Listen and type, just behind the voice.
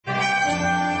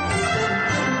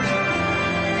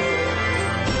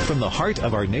From the heart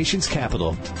of our nation's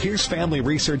capital, here's Family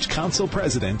Research Council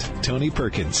President Tony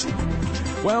Perkins.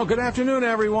 Well, good afternoon,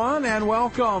 everyone, and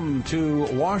welcome to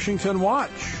Washington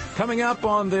Watch. Coming up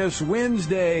on this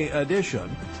Wednesday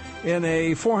edition, in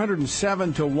a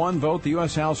 407-1 vote, the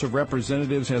U.S. House of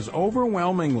Representatives has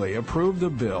overwhelmingly approved a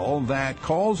bill that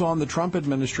calls on the Trump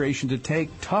administration to take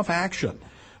tough action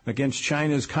against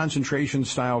China's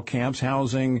concentration-style camps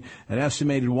housing an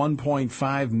estimated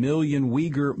 1.5 million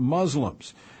Uyghur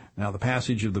Muslims. Now, the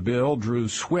passage of the bill drew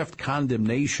swift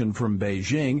condemnation from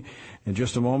Beijing. In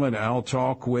just a moment, I'll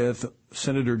talk with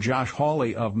Senator Josh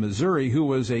Hawley of Missouri, who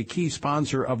was a key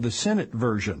sponsor of the Senate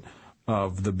version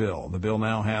of the bill. The bill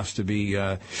now has to be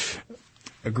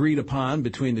agreed upon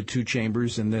between the two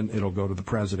chambers, and then it'll go to the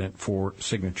president for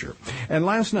signature. And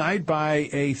last night, by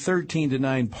a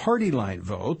 13-9 party line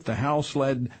vote, the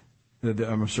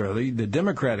the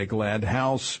Democratic-led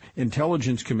House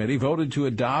Intelligence Committee voted to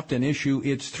adopt and issue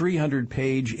its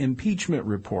 300-page impeachment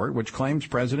report, which claims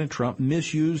President Trump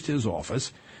misused his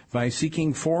office by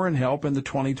seeking foreign help in the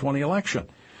 2020 election.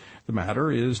 The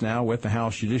matter is now with the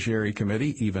House Judiciary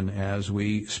Committee, even as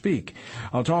we speak.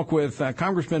 I'll talk with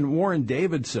Congressman Warren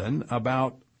Davidson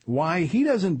about why he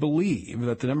doesn't believe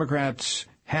that the Democrats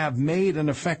have made an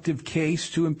effective case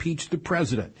to impeach the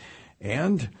president,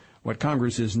 and what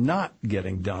Congress is not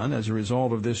getting done as a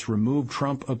result of this remove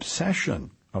Trump obsession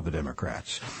of the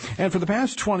Democrats. And for the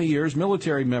past 20 years,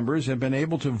 military members have been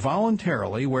able to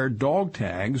voluntarily wear dog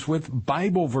tags with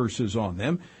Bible verses on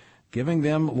them, giving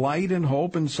them light and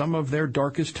hope in some of their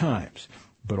darkest times.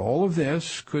 But all of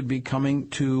this could be coming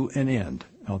to an end.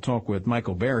 I'll talk with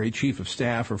Michael Berry, Chief of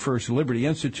Staff for First Liberty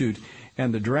Institute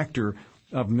and the Director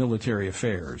of Military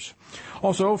Affairs.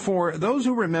 Also, for those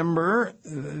who remember,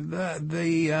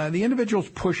 the individuals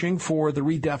pushing for the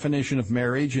redefinition of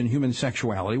marriage and human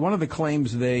sexuality, one of the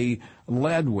claims they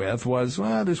led with was,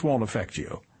 well, this won't affect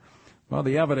you. Well,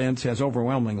 the evidence has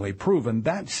overwhelmingly proven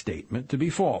that statement to be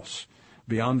false.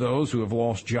 Beyond those who have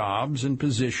lost jobs and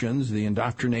positions, the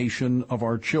indoctrination of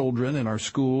our children in our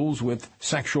schools with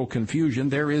sexual confusion,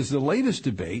 there is the latest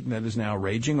debate that is now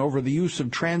raging over the use of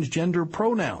transgender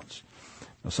pronouns.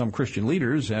 Now, some Christian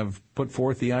leaders have put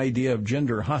forth the idea of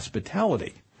gender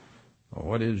hospitality.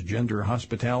 What is gender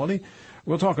hospitality?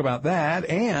 We'll talk about that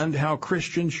and how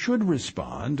Christians should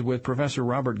respond with Professor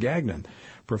Robert Gagnon,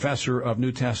 Professor of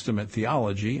New Testament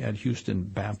Theology at Houston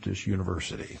Baptist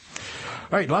University.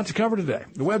 All right, lots to cover today.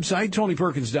 The website,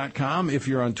 TonyPerkins.com. If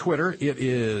you're on Twitter, it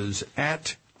is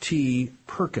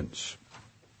 @TPerkins.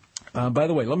 By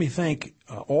the way, let me thank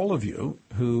all of you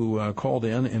who called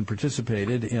in and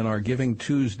participated in our Giving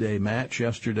Tuesday match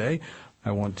yesterday.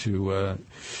 I want to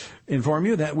inform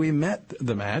you that we met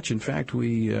the match. In fact,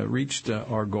 we reached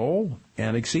our goal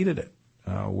and exceeded it.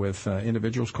 With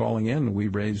individuals calling in, we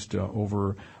raised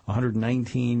over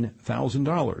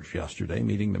 $119,000 yesterday,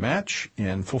 meeting the match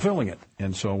and fulfilling it.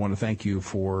 And so I want to thank you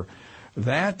for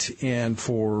that and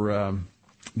for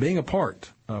being a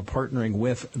part, partnering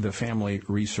with the Family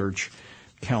Research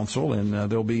Council. And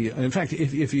there'll be, in fact,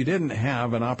 if you didn't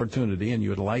have an opportunity and you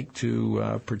would like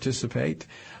to participate,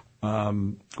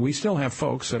 we still have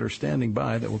folks that are standing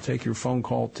by that will take your phone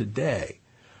call today.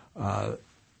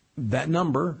 That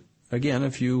number, again,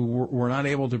 if you were not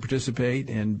able to participate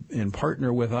and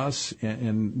partner with us,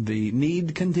 and the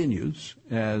need continues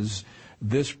as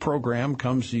this program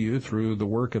comes to you through the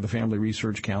work of the Family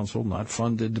Research Council, not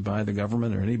funded by the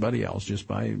government or anybody else, just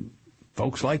by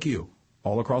folks like you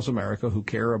all across America who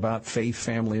care about faith,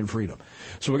 family, and freedom.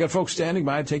 So we got folks standing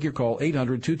by. Take your call,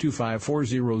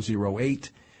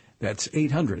 800-225-4008. That's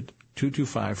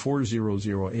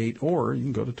 800-225-4008, or you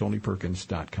can go to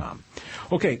TonyPerkins.com.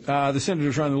 Okay, the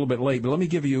Senator's running a little bit late, but let me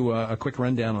give you a quick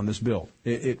rundown on this bill.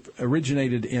 It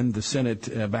originated in the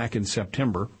Senate back in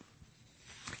September,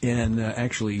 and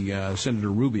actually Senator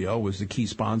Rubio was the key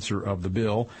sponsor of the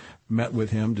bill, met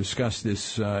with him, discussed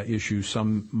this issue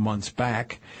some months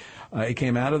back. It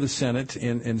came out of the Senate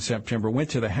in September,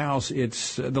 went to the House.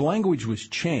 The language was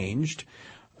changed.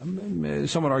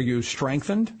 Some would argue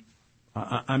strengthened.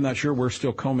 I'm not sure. We're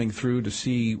still combing through to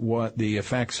see what the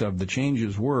effects of the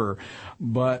changes were,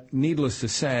 but needless to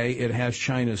say, it has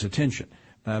China's attention.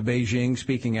 Beijing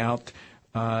speaking out,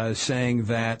 saying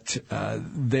that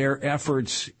their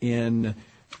efforts in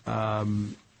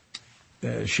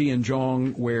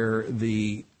Xinjiang, where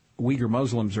the Uyghur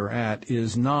Muslims are at,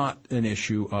 is not an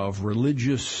issue of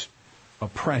religious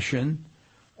oppression.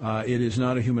 It is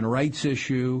not a human rights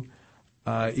issue.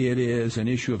 It is an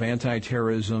issue of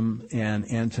anti-terrorism and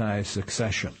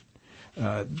anti-secession,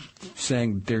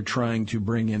 saying they're trying to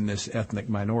bring in this ethnic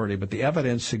minority. But the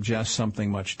evidence suggests something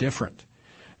much different,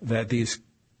 that these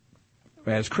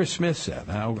as Chris Smith said,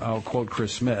 I'll quote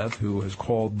Chris Smith, who has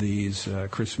called these,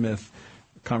 Chris Smith,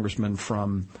 congressman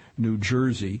from New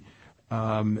Jersey,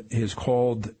 has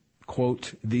called,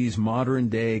 quote, these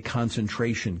modern-day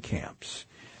concentration camps.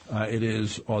 It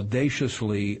is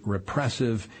audaciously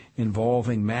repressive,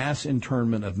 involving mass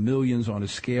internment of millions on a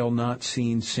scale not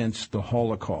seen since the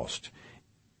Holocaust.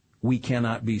 We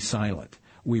cannot be silent.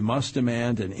 We must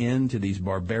demand an end to these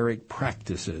barbaric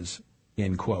practices,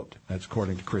 end quote. That's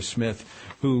according to Chris Smith,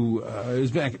 who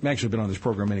has actually been on this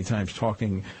program many times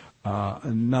talking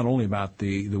not only about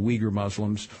the Uyghur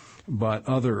Muslims, but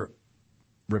other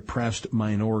repressed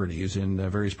minorities in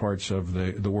various parts of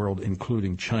the world,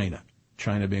 including China.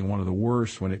 China being one of the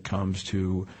worst when it comes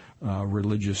to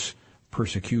religious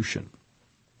persecution.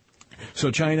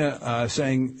 So China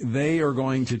saying they are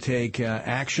going to take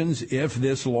actions if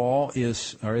this bill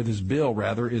is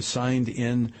signed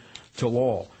into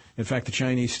law. In fact, the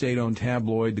Chinese state-owned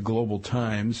tabloid, the Global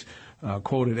Times,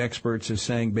 quoted experts as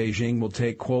saying Beijing will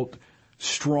take, quote,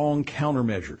 strong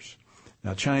countermeasures.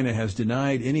 Now, China has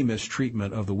denied any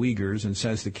mistreatment of the Uyghurs and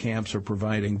says the camps are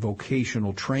providing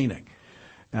vocational training.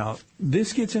 Now,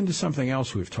 this gets into something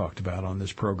else we've talked about on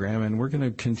this program, and we're going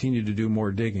to continue to do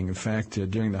more digging. In fact,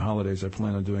 during the holidays, I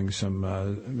plan on doing some,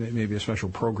 maybe a special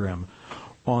program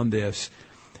on this,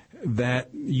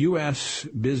 that U.S.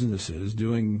 businesses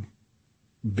doing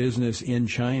business in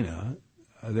China,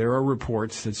 there are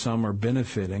reports that some are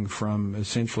benefiting from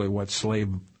essentially what's slave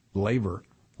labor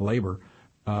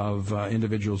of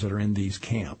individuals that are in these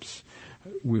camps.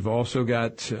 We've also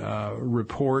got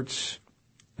reports.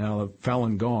 Now,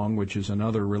 Falun Gong, which is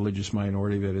another religious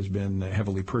minority that has been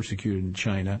heavily persecuted in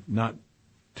China, not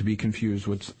to be confused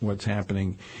with what's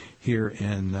happening here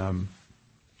in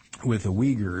with the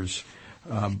Uyghurs,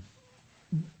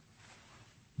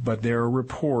 but there are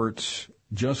reports,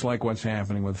 just like what's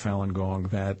happening with Falun Gong,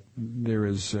 that there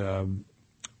is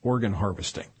organ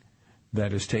harvesting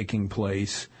that is taking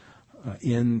place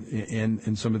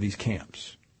in some of these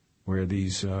camps, where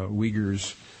these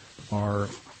Uyghurs are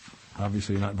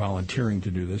obviously not volunteering to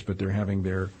do this, but they're having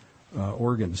their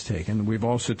organs taken. We've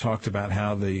also talked about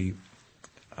how the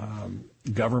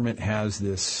government has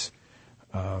this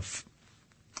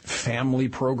family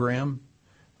program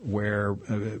where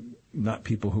not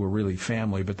people who are really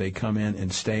family, but they come in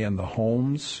and stay in the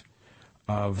homes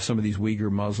of some of these Uyghur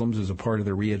Muslims as a part of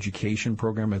their re-education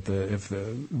program. If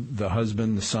the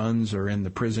husband, the sons are in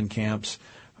the prison camps,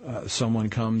 someone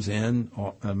comes in,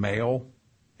 a male,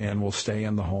 and will stay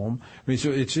in the home. I mean, so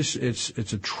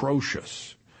it's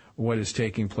atrocious what is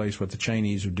taking place, what the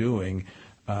Chinese are doing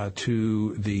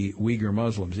to the Uyghur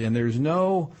Muslims. And there is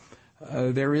no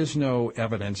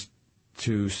evidence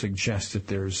to suggest that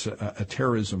there's a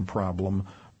terrorism problem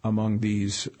among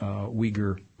these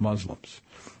Uyghur Muslims.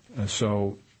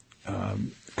 So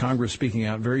Congress speaking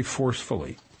out very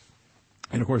forcefully.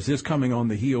 And, of course, this coming on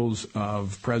the heels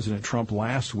of President Trump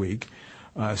last week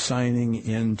signing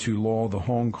into law the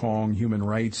Hong Kong Human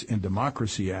Rights and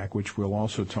Democracy Act, which we'll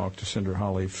also talk to Senator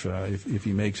Hawley if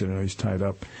he makes it. I know he's tied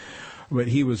up. But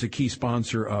he was a key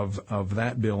sponsor of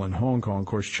that bill in Hong Kong. Of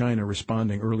course, China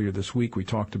responding earlier this week, we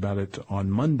talked about it on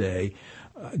Monday,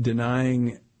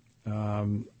 denying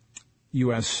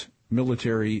U.S.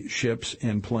 military ships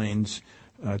and planes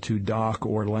to dock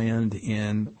or land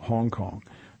in Hong Kong.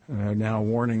 Now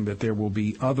warning that there will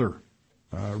be other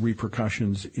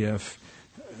repercussions if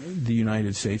the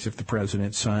United States, if the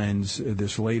president signs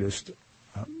this latest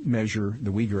measure,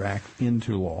 the Uyghur Act,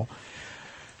 into law.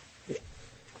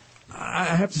 I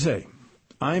have to say,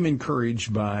 I'm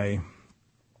encouraged by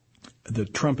the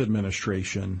Trump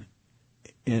administration,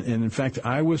 and in fact,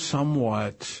 I was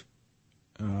somewhat,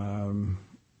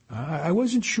 I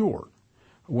wasn't sure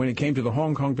when it came to the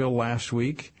Hong Kong bill last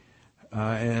week,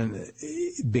 and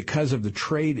because of the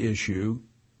trade issue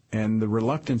and the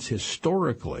reluctance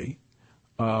historically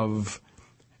of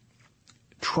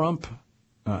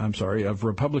of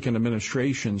Republican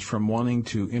administrations from wanting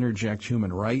to interject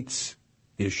human rights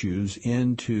issues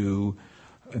into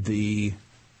the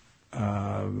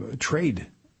trade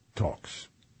talks,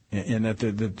 and that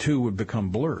the two would become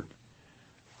blurred.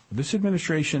 This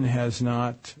administration has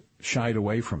not shied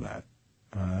away from that,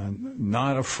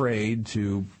 not afraid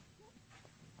to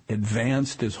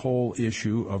advance this whole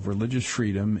issue of religious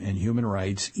freedom and human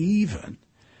rights,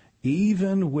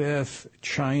 even with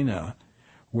China,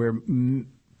 where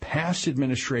past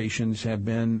administrations have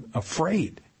been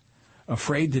afraid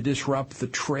to disrupt the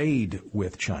trade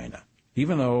with China,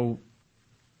 even though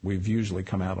we've usually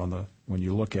come out when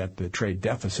you look at the trade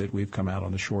deficit, we've come out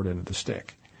on the short end of the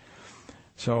stick.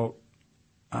 So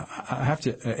I have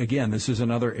to, again, this is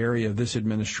another area this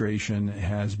administration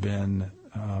has been,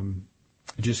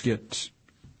 just gets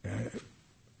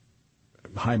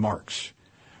high marks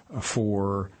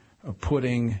for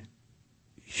putting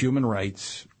human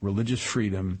rights, religious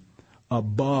freedom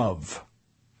above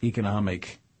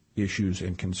economic issues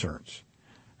and concerns.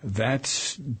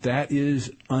 That is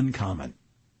uncommon.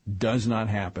 Does not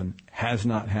happen, has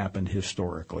not happened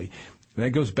historically. That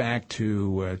goes back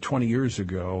to 20 years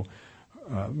ago.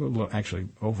 Actually,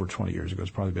 over 20 years ago.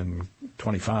 It's probably been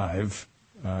 25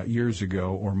 years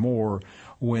ago or more,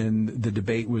 when the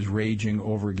debate was raging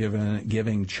over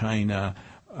giving China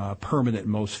permanent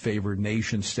most favored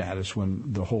nation status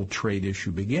when the whole trade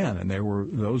issue began. And there were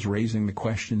those raising the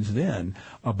questions then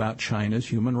about China's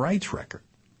human rights record.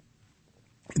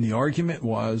 And the argument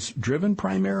was driven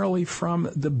primarily from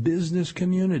the business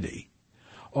community.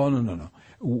 Oh, no.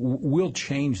 We'll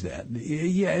change that.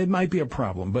 Yeah, it might be a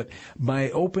problem, but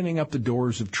by opening up the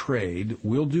doors of trade,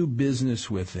 we'll do business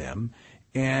with them,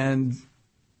 and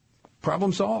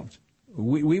problem solved.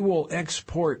 We will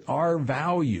export our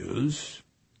values,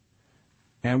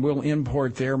 and we'll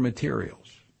import their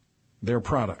materials, their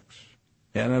products,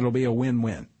 and it'll be a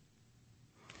win-win.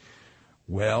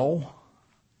 Well,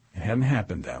 it hadn't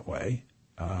happened that way.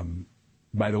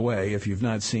 By the way, if you've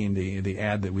not seen the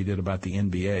ad that we did about the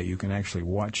NBA, you can actually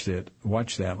watch that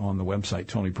on the website,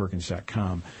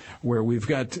 TonyPerkins.com, where we've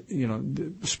got,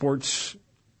 sports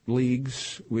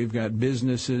leagues, we've got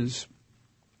businesses,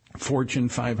 Fortune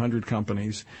 500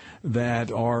 companies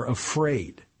that are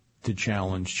afraid to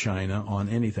challenge China on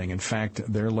anything. In fact,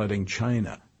 they're letting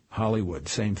China, Hollywood,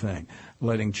 same thing,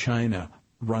 letting China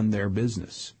run their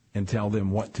business and tell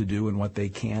them what to do and what they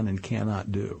can and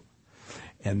cannot do.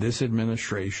 And this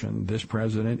administration, this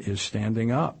president, is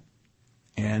standing up,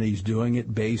 and he's doing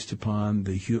it based upon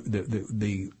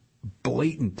the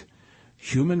blatant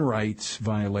human rights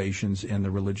violations and the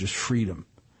religious freedom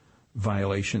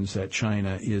violations that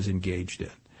China is engaged in.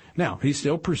 Now, he's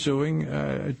still pursuing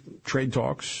trade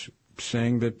talks,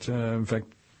 saying that, in fact,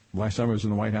 last time I was in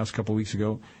the White House a couple of weeks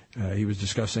ago, he was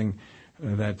discussing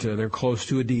that they're close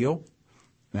to a deal.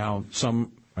 Now,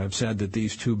 some have said that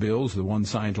these two bills, the one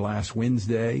signed last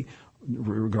Wednesday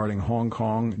regarding Hong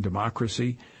Kong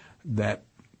democracy, that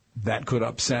could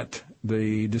upset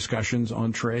the discussions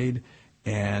on trade,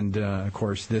 and, of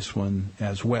course, this one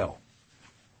as well.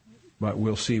 But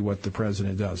we'll see what the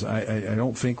president does. I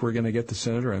don't think we're going to get the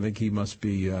senator. I think he must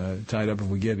be tied up if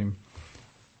we get him.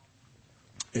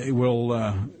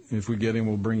 If we get him,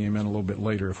 we'll bring him in a little bit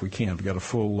later if we can. We've got a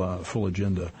full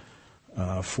agenda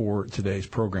for today's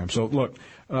program. So, look,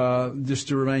 just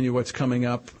to remind you what's coming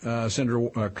up,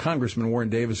 Congressman Warren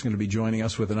Davis is going to be joining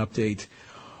us with an update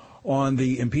on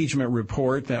the impeachment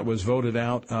report that was voted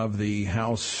out of the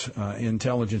House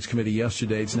Intelligence Committee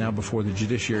yesterday. It's now before the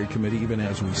Judiciary Committee, even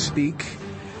as we speak.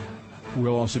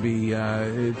 We'll also be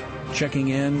checking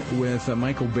in with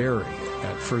Michael Berry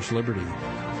at First Liberty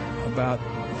about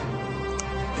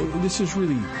this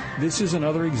is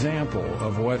another example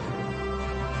of what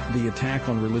the attack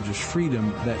on religious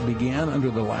freedom that began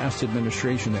under the last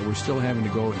administration that we're still having to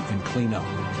go and clean up.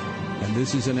 And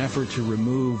this is an effort to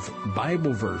remove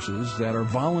Bible verses that are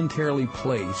voluntarily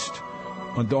placed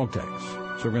on dog tags.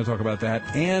 So we're going to talk about that.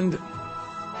 And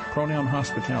pronoun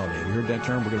hospitality. Have you heard that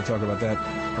term? We're going to talk about that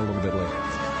a little bit later.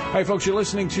 All right, folks, you're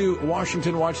listening to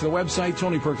Washington Watch, the website,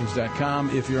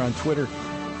 TonyPerkins.com. If you're on Twitter,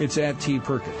 it's at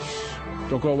 @TPerkins.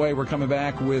 Don't go away. We're coming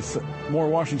back with more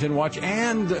Washington Watch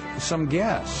and some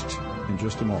guests in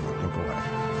just a moment. Don't go away.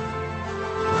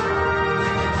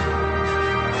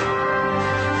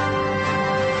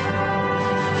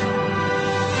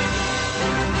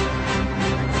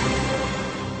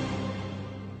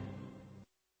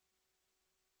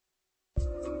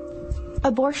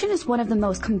 Abortion is one of the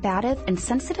most combative and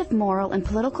sensitive moral and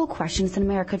political questions in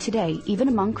America today, even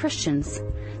among Christians.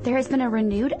 There has been a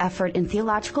renewed effort in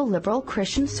theological liberal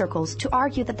Christian circles to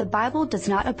argue that the Bible does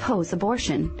not oppose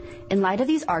abortion. In light of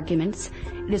these arguments,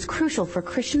 it is crucial for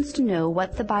Christians to know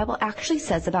what the Bible actually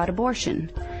says about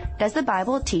abortion. Does the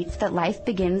Bible teach that life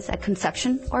begins at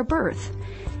conception or birth?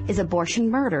 Is abortion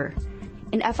murder?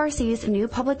 In FRC's new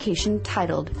publication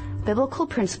titled Biblical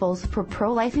Principles for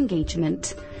Pro-Life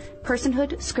Engagement,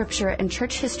 Personhood, Scripture, and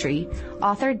Church History,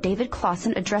 author David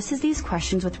Clausen addresses these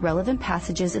questions with relevant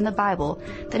passages in the Bible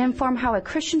that inform how a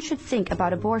Christian should think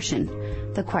about abortion,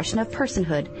 the question of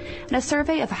personhood, and a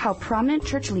survey of how prominent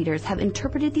church leaders have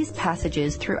interpreted these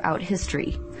passages throughout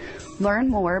history. Learn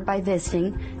more by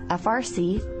visiting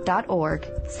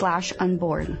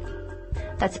frc.org/unborn.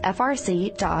 That's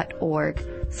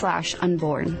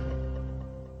frc.org/unborn.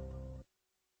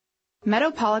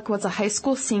 Meadow Pollack was a high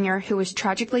school senior who was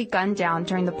tragically gunned down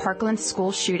during the Parkland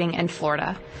school shooting in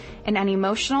Florida. In an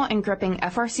emotional and gripping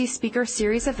FRC Speaker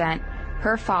Series event,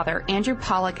 her father, Andrew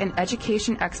Pollack, and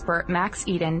education expert Max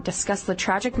Eden discussed the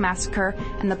tragic massacre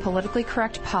and the politically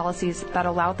correct policies that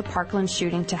allowed the Parkland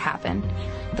shooting to happen.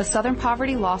 The Southern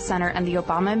Poverty Law Center and the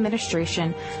Obama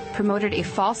administration promoted a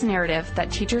false narrative that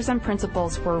teachers and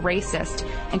principals were racist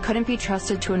and couldn't be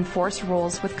trusted to enforce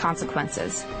rules with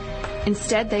consequences.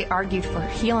 Instead, they argued for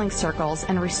healing circles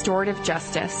and restorative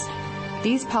justice.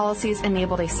 These policies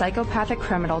enabled a psychopathic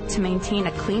criminal to maintain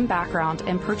a clean background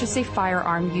and purchase a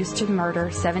firearm used to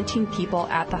murder 17 people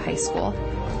at the high school.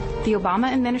 The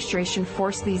Obama administration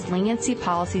forced these leniency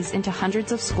policies into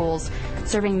hundreds of schools,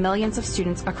 serving millions of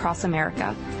students across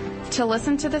America. To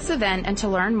listen to this event and to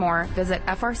learn more, visit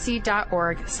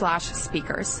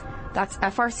frc.org/speakers. That's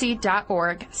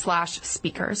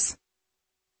frc.org/speakers.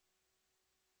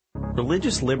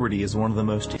 Religious liberty is one of the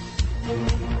most...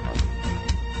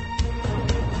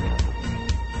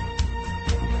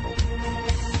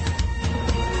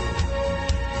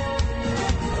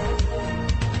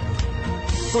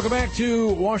 Welcome back to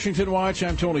Washington Watch.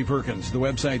 I'm Tony Perkins, the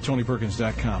website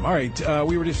TonyPerkins.com. All right,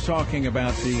 we were just talking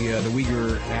about the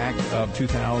Uyghur Act of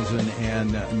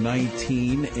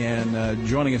 2019, and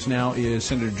joining us now is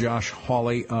Senator Josh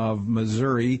Hawley of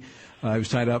Missouri. He was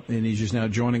tied up, and he's just now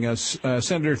joining us.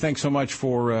 Senator, thanks so much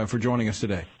for joining us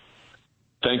today.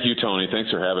 Thank you, Tony.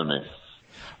 Thanks for having me.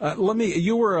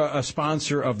 You were a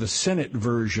sponsor of the Senate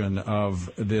version of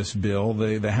this bill.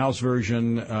 The House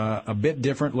version, a bit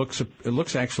different, it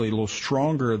looks actually a little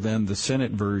stronger than the Senate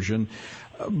version.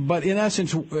 But in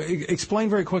essence,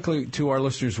 explain very quickly to our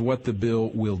listeners what the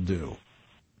bill will do.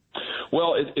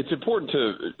 Well, it's important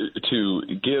to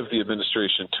give the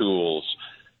administration tools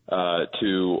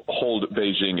to hold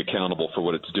Beijing accountable for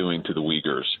what it's doing to the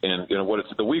Uyghurs. And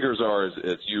the Uyghurs are,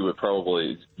 as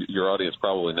your audience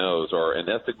probably knows, are an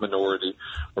ethnic minority,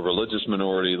 a religious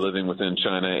minority living within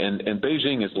China. And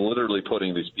Beijing is literally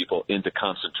putting these people into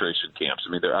concentration camps. I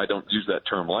mean, I don't use that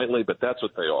term lightly, but that's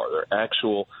what they are. They're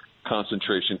actual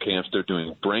concentration camps. They're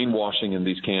doing brainwashing in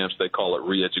these camps. They call it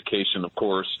re-education, of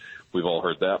course. We've all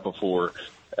heard that before.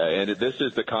 And this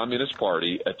is the Communist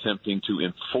Party attempting to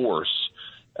enforce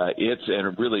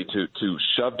and really to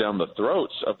shove down the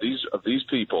throats of these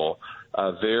people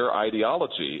their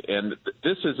ideology. And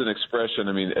this is an expression.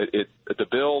 I mean, the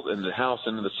bill in the House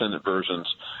and in the Senate versions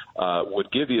would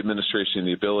give the administration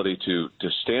the ability to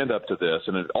stand up to this,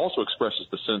 and it also expresses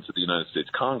the sense of the United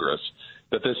States Congress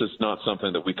that this is not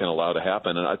something that we can allow to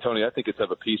happen. And Tony, I think it's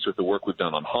of a piece with the work we've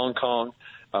done on Hong Kong,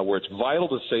 where it's vital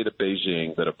to say to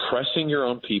Beijing that oppressing your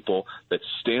own people, that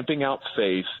stamping out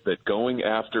faith, that going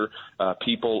after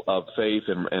people of faith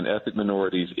and ethnic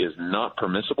minorities is not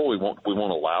permissible. We won't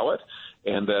allow it,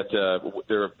 and that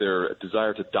their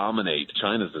desire to dominate,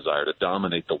 China's desire to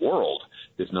dominate the world,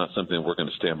 is not something that we're going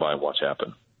to stand by and watch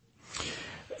happen.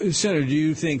 Senator, do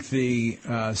you think the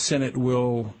Senate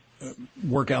will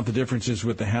work out the differences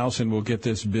with the House and will get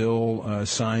this bill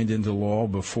signed into law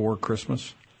before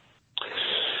Christmas?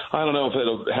 I don't know if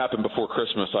it'll happen before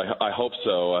Christmas. I hope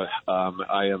so.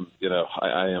 I am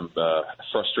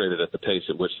frustrated at the pace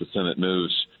at which the Senate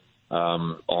moves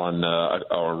on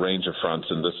a range of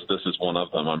fronts, and this is one of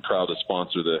them. I'm proud to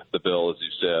sponsor the bill, as you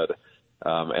said,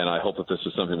 and I hope that this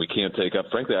is something we can take up.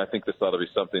 Frankly, I think this ought to be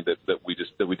something that we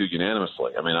do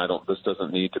unanimously. I mean, this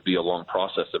doesn't need to be a long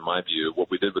process, in my view. What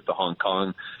we did with the Hong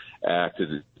Kong Act,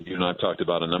 you and I have talked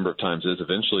about a number of times, is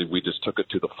eventually we just took it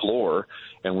to the floor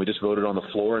and we just voted on the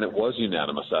floor, and it was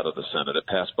unanimous out of the Senate. It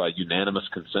passed by unanimous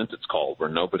consent, it's called, where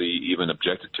nobody even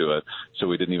objected to it, so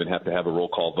we didn't even have to have a roll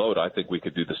call vote. I think we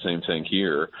could do the same thing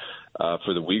here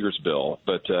for the Uyghurs bill.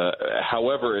 But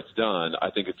however it's done, I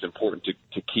think it's important to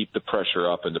keep the pressure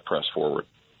up and to press forward.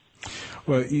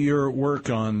 Well, your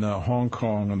work on Hong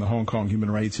Kong and the Hong Kong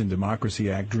Human Rights and Democracy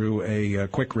Act drew a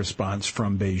quick response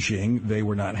from Beijing. They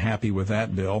were not happy with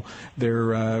that bill.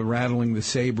 They're rattling the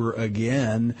saber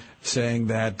again, saying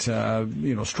that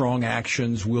strong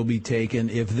actions will be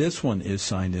taken if this one is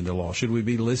signed into law. Should we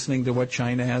be listening to what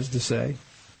China has to say?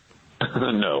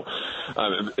 No.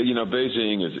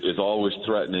 Beijing is always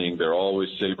threatening. They're always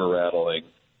saber rattling.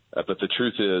 But the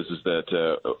truth is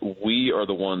that we are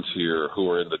the ones here who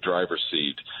are in the driver's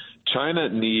seat. China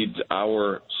needs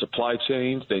our supply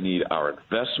chains. They need our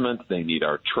investment. They need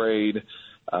our trade.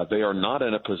 They are not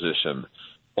in a position,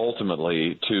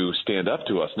 ultimately, to stand up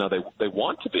to us. Now, they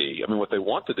want to be. I mean, what they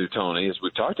want to do, Tony, as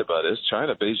we've talked about, is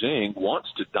China, Beijing, wants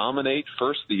to dominate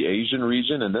first the Asian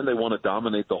region, and then they want to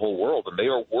dominate the whole world. And they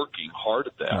are working hard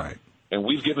at that. Right. And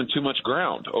we've given too much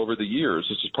ground over the years.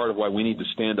 This is part of why we need to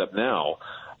stand up now.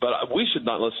 But we should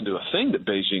not listen to a thing that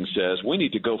Beijing says. We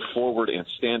need to go forward and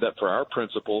stand up for our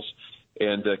principles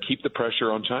and keep the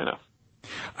pressure on China.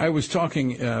 I was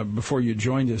talking before you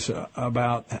joined us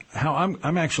about how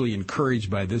I'm actually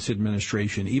encouraged by this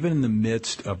administration, even in the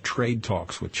midst of trade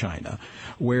talks with China,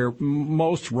 where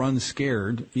most run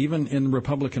scared, even in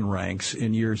Republican ranks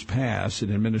in years past,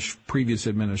 in previous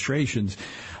administrations,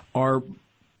 are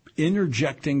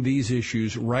interjecting these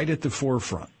issues right at the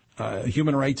forefront,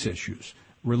 human rights issues,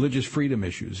 religious freedom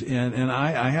issues. And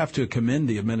I have to commend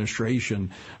the administration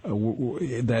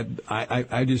that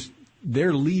I just...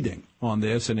 They're leading on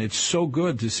this, and it's so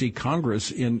good to see Congress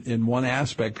in one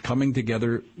aspect coming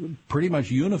together pretty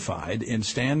much unified and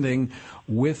standing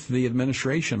with the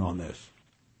administration on this.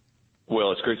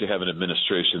 Well, it's great to have an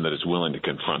administration that is willing to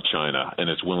confront China and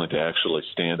is willing to actually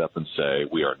stand up and say,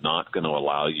 we are not going to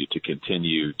allow you to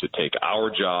continue to take our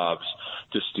jobs,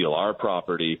 to steal our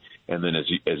property, and then, as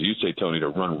you say, Tony, to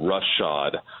run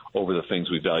roughshod over the things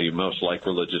we value most, like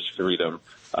religious freedom,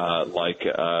 like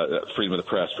freedom of the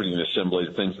press, freedom of assembly,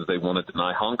 the things that they want to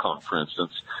deny Hong Kong, for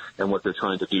instance, and what they're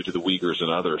trying to do to the Uyghurs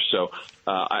and others. So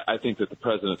I think that the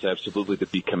president's absolutely to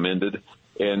be commended.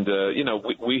 And,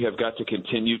 we have got to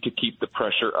continue to keep the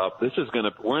pressure up.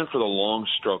 We're in for the long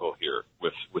struggle here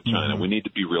with China. Mm-hmm. We need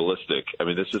to be realistic. I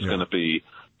mean, this is going to be,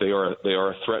 they are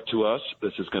a threat to us.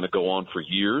 This is going to go on for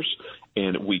years.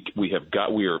 And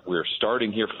we're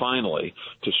starting here finally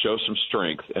to show some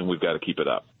strength, and we've got to keep it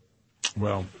up.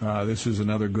 Well, this is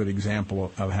another good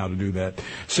example of how to do that.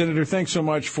 Senator, thanks so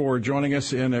much for joining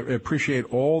us, and I appreciate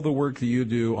all the work that you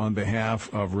do on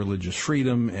behalf of religious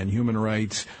freedom and human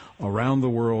rights around the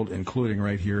world, including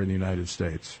right here in the United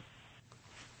States.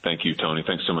 Thank you, Tony.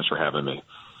 Thanks so much for having me.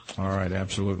 All right,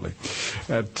 absolutely.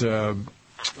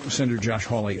 Senator Josh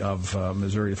Hawley of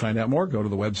Missouri. To find out more, go to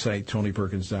the website,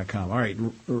 TonyPerkins.com. All right,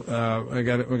 we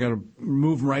got to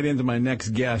move right into my next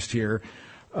guest here.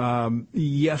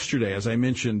 Yesterday, as I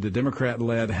mentioned, the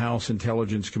Democrat-led House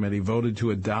Intelligence Committee voted to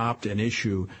adopt and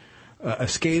issue a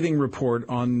scathing report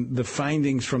on the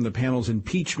findings from the panel's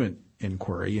impeachment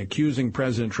inquiry, accusing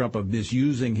President Trump of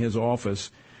misusing his office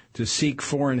to seek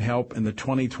foreign help in the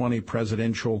 2020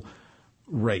 presidential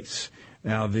race.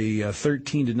 Now, the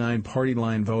 13-9 party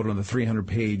line vote on the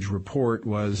 300-page report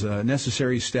was a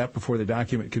necessary step before the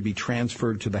document could be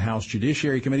transferred to the House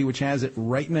Judiciary Committee, which has it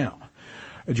right now.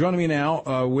 Joining me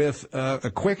now with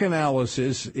a quick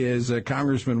analysis is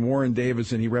Congressman Warren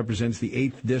Davidson. He represents the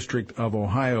 8th District of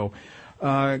Ohio.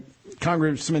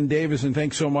 Congressman Davidson,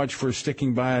 thanks so much for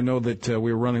sticking by. I know that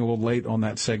we were running a little late on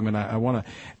that segment. I want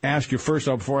to ask you first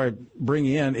off, before I bring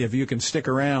you in, if you can stick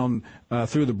around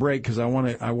through the break, because I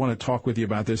want to talk with you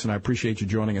about this, and I appreciate you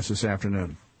joining us this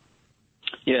afternoon.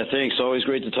 Yeah, thanks. Always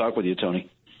great to talk with you, Tony.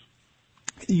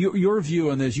 Your view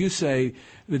on this, you say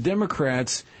the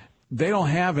Democrats, they don't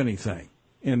have anything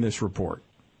in this report.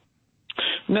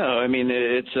 No, I mean,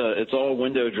 it's all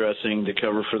window dressing to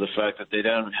cover for the fact that they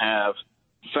don't have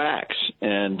facts.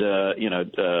 And,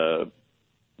 the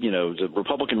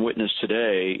Republican witness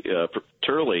today,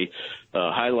 Turley,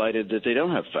 highlighted that they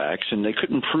don't have facts and they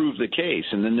couldn't prove the case.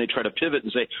 And then they try to pivot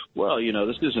and say, well,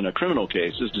 this isn't a criminal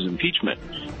case. This is impeachment.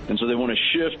 And so they want to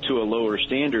shift to a lower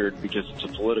standard because it's a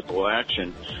political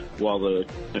action while the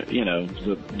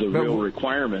real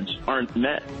requirements aren't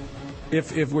met.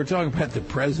 If we're talking about the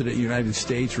President of the United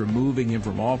States removing him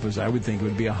from office, I would think it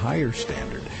would be a higher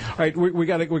standard. All right, we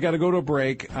got to go to a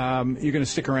break. You're going to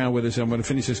stick around with us. I'm going to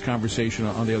finish this conversation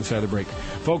on the other side of the break.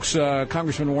 Folks,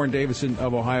 Congressman Warren Davidson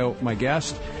of Ohio, my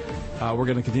guest. We're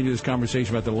going to continue this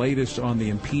conversation about the latest on the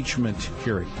impeachment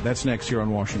hearing. That's next here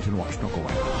on Washington Watch. Don't go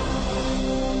away.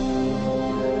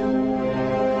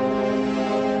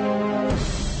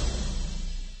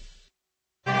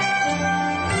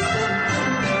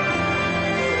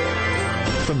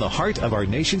 From the heart of our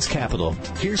nation's capital,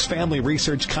 here's Family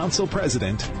Research Council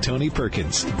President Tony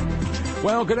Perkins.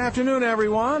 Well, good afternoon,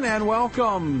 everyone, and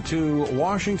welcome to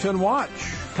Washington Watch.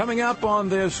 Coming up on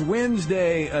this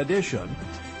Wednesday edition,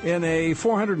 in a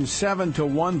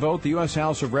 407-1 vote, the U.S.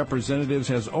 House of Representatives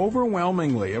has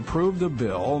overwhelmingly approved a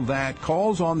bill that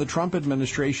calls on the Trump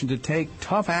administration to take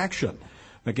tough action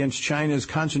against China's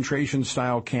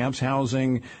concentration-style camps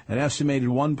housing an estimated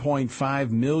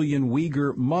 1.5 million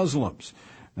Uyghur Muslims.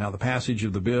 Now, the passage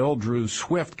of the bill drew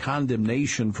swift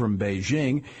condemnation from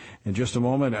Beijing. In just a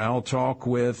moment, I'll talk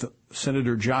with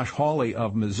Senator Josh Hawley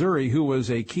of Missouri, who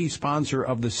was a key sponsor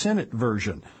of the Senate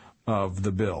version of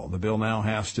the bill. The bill now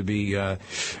has to be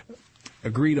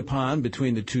agreed upon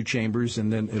between the two chambers,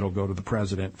 and then it'll go to the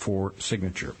president for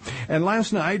signature. And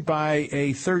last night, by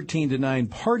a 13-9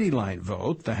 party line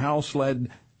vote, the House led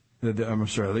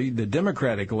the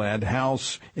Democratic-led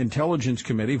House Intelligence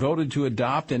Committee voted to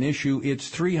adopt and issue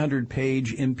its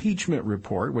 300-page impeachment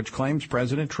report, which claims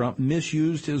President Trump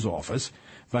misused his office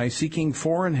by seeking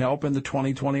foreign help in the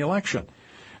 2020 election.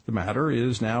 The matter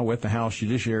is now with the House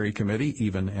Judiciary Committee,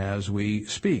 even as we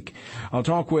speak. I'll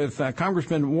talk with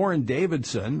Congressman Warren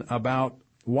Davidson about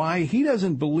why he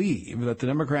doesn't believe that the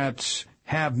Democrats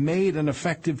have made an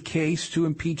effective case to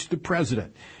impeach the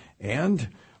president, and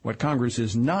what Congress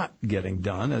is not getting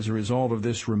done as a result of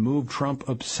this remove Trump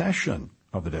obsession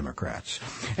of the Democrats.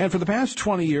 And for the past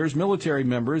 20 years, military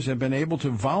members have been able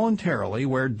to voluntarily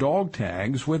wear dog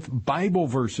tags with Bible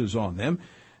verses on them,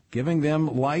 giving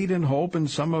them light and hope in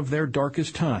some of their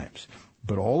darkest times.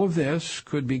 But all of this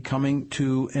could be coming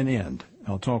to an end.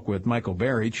 I'll talk with Michael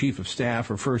Berry, Chief of Staff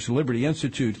for First Liberty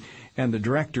Institute and the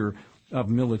Director of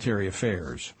Military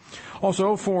Affairs.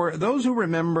 Also, for those who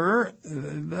remember,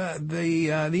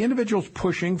 the individuals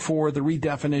pushing for the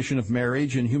redefinition of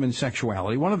marriage and human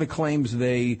sexuality, one of the claims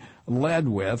they led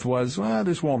with was, well,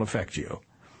 this won't affect you.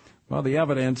 Well, the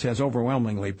evidence has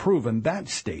overwhelmingly proven that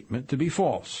statement to be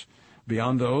false.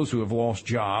 Beyond those who have lost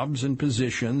jobs and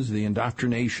positions, the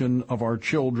indoctrination of our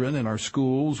children in our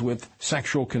schools with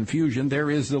sexual confusion,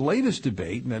 there is the latest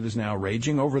debate that is now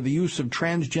raging over the use of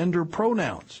transgender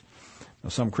pronouns. Now,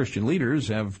 some Christian leaders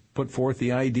have put forth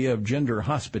the idea of gender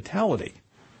hospitality.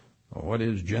 What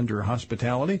is gender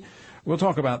hospitality? We'll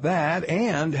talk about that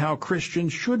and how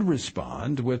Christians should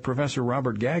respond with Professor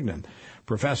Robert Gagnon,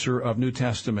 Professor of New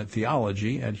Testament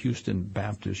Theology at Houston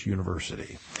Baptist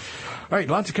University. All right,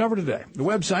 lots to cover today. The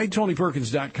website,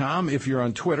 TonyPerkins.com. If you're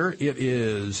on Twitter, it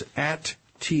is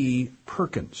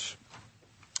 @TPerkins.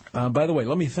 By the way,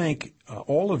 let me thank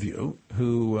all of you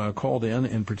who called in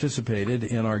and participated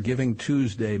in our Giving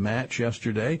Tuesday match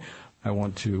yesterday. I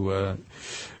want to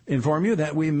inform you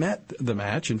that we met the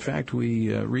match. In fact,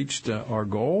 we reached our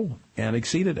goal and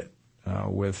exceeded it.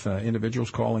 With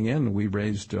individuals calling in, we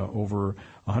raised over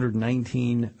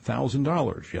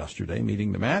 $119,000 yesterday,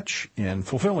 meeting the match and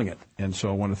fulfilling it. And so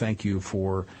I want to thank you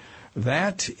for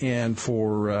that and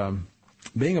for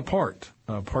being a part,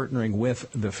 partnering with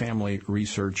the Family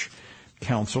Research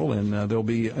Council. And there'll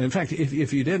be, in fact,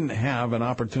 if you didn't have an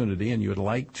opportunity and you would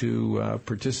like to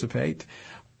participate,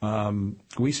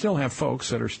 we still have folks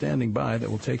that are standing by that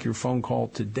will take your phone call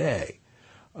today.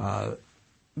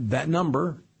 That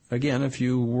number, again, if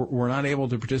you were not able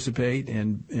to participate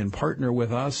and partner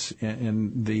with us,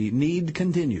 and the need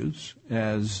continues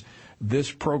as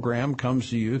this program comes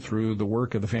to you through the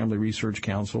work of the Family Research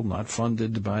Council, not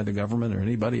funded by the government or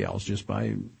anybody else, just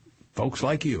by folks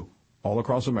like you all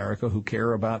across America who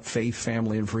care about faith,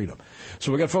 family, and freedom.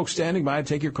 So we got folks standing by.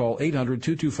 Take your call,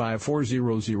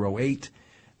 800-225-4008.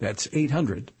 That's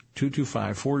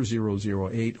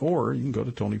 800-225-4008, or you can go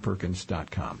to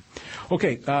TonyPerkins.com.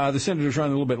 Okay, the Senator's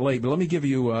running a little bit late, but let me give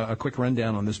you a quick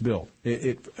rundown on this bill.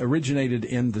 It originated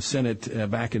in the Senate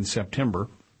back in September,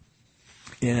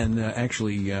 and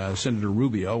actually Senator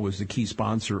Rubio was the key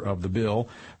sponsor of the bill,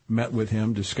 met with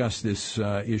him, discussed this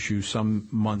issue some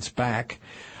months back.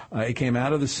 It came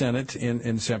out of the Senate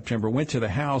in September, went to the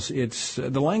House.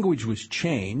 The language was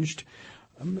changed.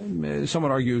 Some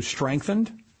would argue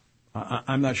strengthened.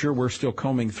 I'm not sure. We're still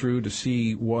combing through to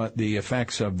see what the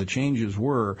effects of the changes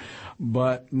were,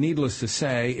 but needless to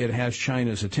say, it has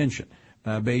China's attention.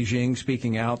 Beijing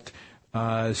speaking out,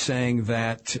 saying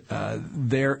that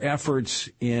their efforts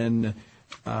in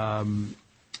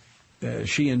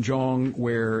Xinjiang,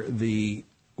 where the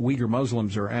Uyghur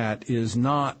Muslims are at, is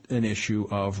not an issue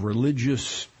of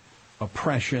religious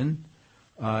oppression.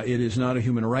 It is not a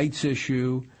human rights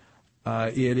issue.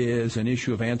 It is an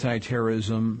issue of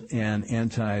anti-terrorism and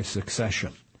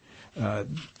anti-secession,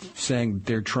 saying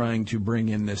they're trying to bring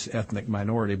in this ethnic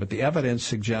minority. But the evidence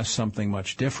suggests something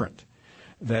much different,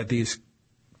 that these,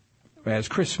 as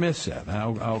Chris Smith said,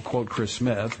 I'll quote Chris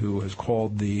Smith, who has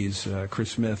called these, Chris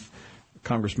Smith,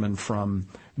 congressman from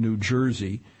New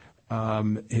Jersey,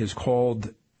 has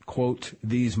called, quote,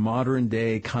 these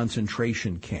modern-day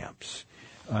concentration camps.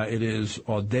 It is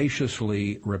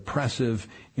audaciously repressive,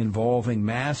 involving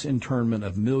mass internment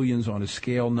of millions on a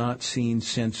scale not seen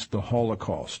since the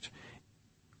Holocaust.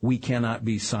 We cannot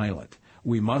be silent.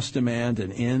 We must demand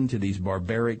an end to these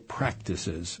barbaric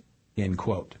practices, end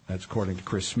quote. That's according to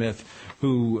Chris Smith,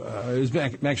 who has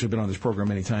actually been on this program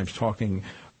many times, talking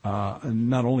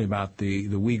not only about the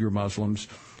Uyghur Muslims,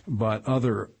 but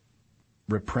other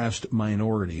repressed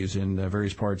minorities in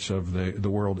various parts of the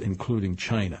world, including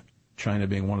China. China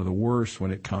being one of the worst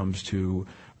when it comes to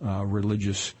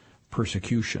religious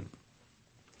persecution.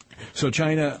 So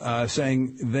China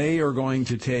saying they are going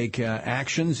to take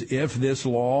actions if this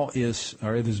bill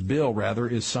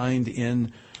is signed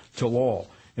into law.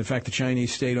 In fact, the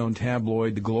Chinese state-owned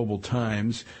tabloid, the Global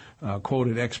Times,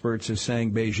 quoted experts as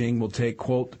saying Beijing will take,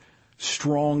 quote,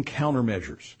 strong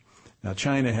countermeasures. Now,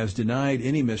 China has denied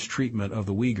any mistreatment of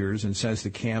the Uyghurs and says the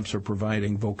camps are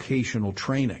providing vocational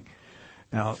training.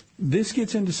 Now, this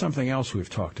gets into something else we've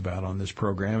talked about on this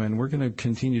program, and we're going to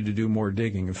continue to do more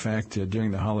digging. In fact,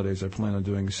 during the holidays, I plan on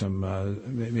doing some,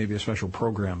 maybe a special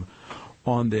program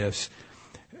on this,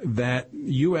 that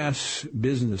U.S.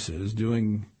 businesses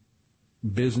doing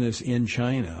business in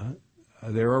China,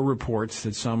 there are reports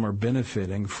that some are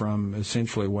benefiting from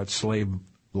essentially what's slave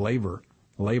labor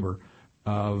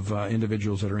of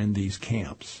individuals that are in these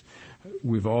camps.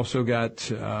 We've also got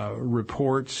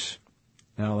reports.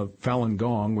 Now, Falun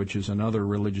Gong, which is another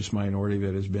religious minority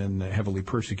that has been heavily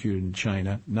persecuted in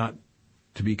China, not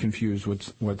to be confused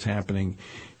with what's happening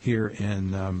here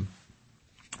in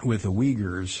with the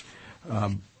Uyghurs.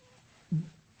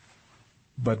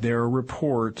 But there are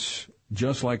reports,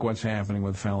 just like what's happening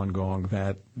with Falun Gong,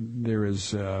 that there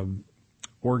is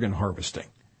organ harvesting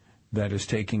that is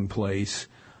taking place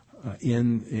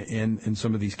in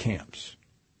some of these camps,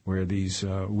 where these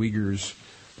Uyghurs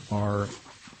are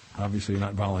obviously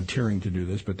not volunteering to do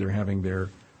this, but they're having their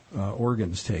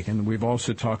organs taken. We've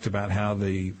also talked about how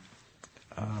the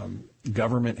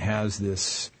government has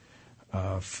this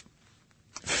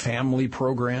family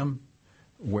program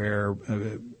where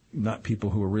not people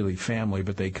who are really family,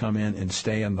 but they come in and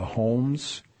stay in the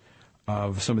homes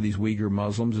of some of these Uyghur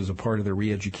Muslims as a part of their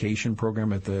re-education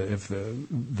program. If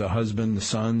the husband, the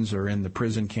sons are in the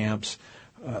prison camps,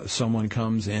 someone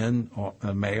comes in,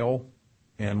 a male,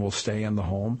 and will stay in the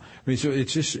home. I mean, so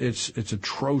it's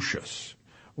atrocious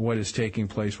what is taking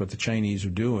place, what the Chinese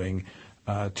are doing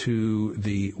to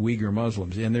the Uyghur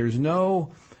Muslims. And there is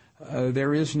no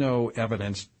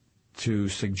evidence to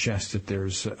suggest that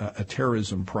there's a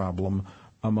terrorism problem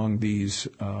among these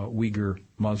Uyghur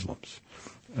Muslims.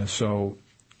 So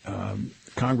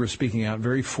Congress speaking out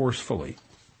very forcefully.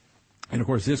 And, of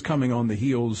course, this coming on the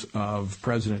heels of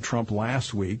President Trump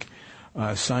last week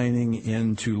signing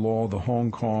into law the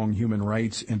Hong Kong Human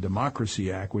Rights and Democracy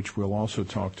Act, which we'll also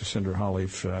talk to Senator Hawley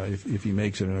if he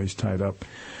makes it. I know he's tied up.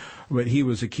 But he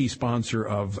was a key sponsor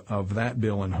of that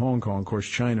bill in Hong Kong. Of course,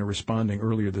 China responding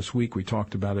earlier this week, we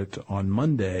talked about it on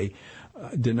Monday,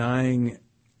 denying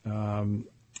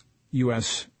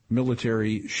U.S.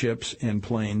 military ships and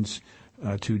planes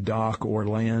to dock or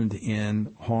land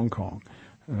in Hong Kong.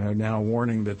 Now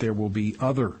warning that there will be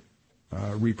other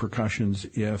repercussions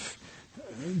if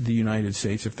the United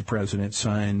States, if the president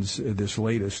signs this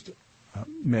latest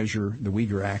measure, the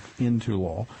Uyghur Act, into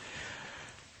law.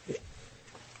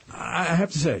 I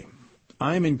have to say,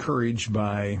 I'm encouraged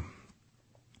by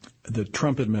the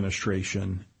Trump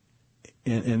administration,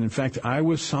 and in fact, I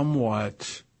was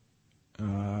somewhat,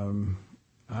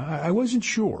 I wasn't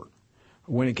sure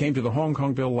when it came to the Hong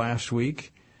Kong bill last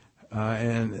week,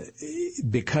 and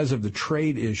because of the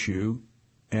trade issue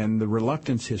and the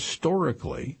reluctance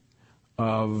historically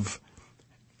of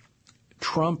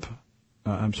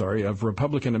of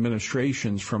Republican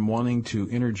administrations from wanting to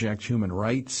interject human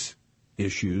rights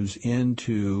issues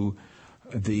into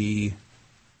the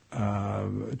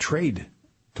trade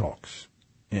talks,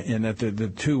 and that the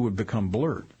two would become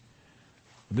blurred.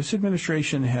 This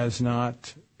administration has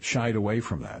not shied away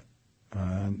from that,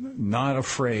 not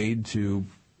afraid to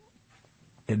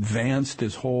advance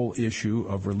this whole issue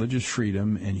of religious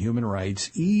freedom and human rights,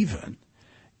 even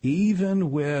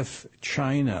with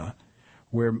China,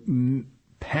 where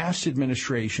past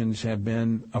administrations have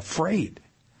been afraid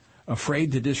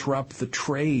to disrupt the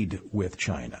trade with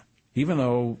China, even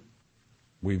though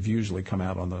we've usually come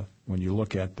out when you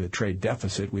look at the trade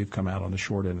deficit, we've come out on the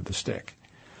short end of the stick.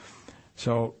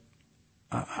 So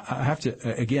I have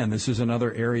to, again, this is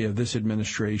another area this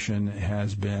administration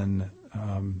has been,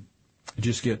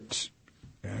 just gets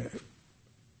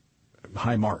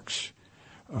high marks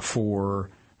for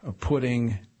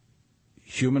putting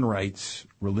human rights,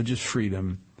 religious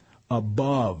freedom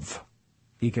above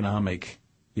economic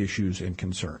issues and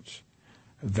concerns.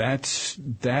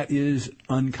 That is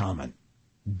uncommon,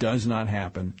 does not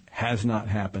happen, has not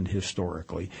happened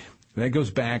historically. That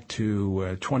goes back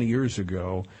to 20 years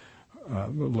ago,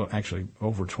 actually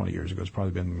over 20 years ago, it's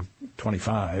probably been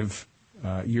 25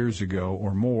 years ago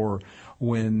or more,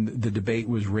 when the debate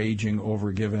was raging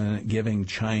over giving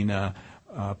China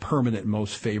permanent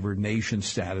most favored nation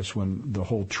status when the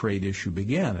whole trade issue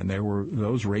began. And there were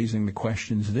those raising the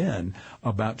questions then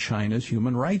about China's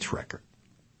human rights record.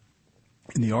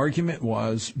 And the argument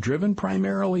was driven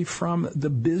primarily from the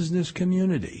business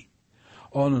community.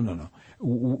 Oh, no.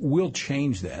 We'll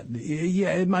change that.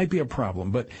 Yeah, it might be a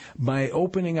problem, but by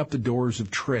opening up the doors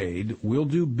of trade, we'll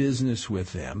do business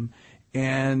with them,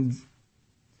 and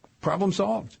problem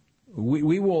solved.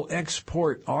 We will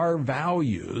export our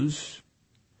values,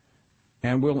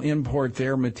 and we'll import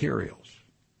their materials,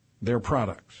 their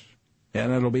products,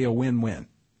 and it'll be a win-win.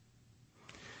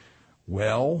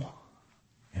 Well,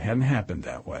 it hadn't happened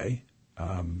that way.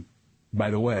 By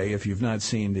the way, if you've not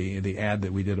seen the ad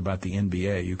that we did about the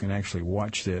NBA, you can actually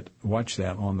watch that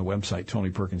on the website,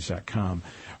 TonyPerkins.com,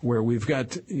 where we've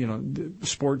got,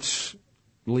 sports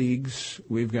leagues,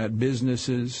 we've got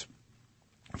businesses,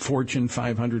 Fortune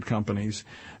 500 companies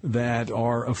that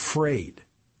are afraid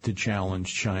to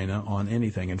challenge China on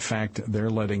anything. In fact, they're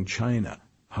letting China,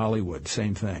 Hollywood,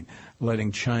 same thing,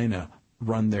 letting China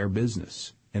run their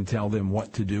business and tell them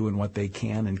what to do and what they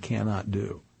can and cannot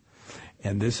do.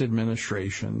 And this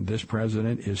administration, this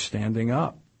president is standing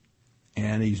up,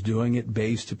 and he's doing it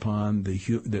based upon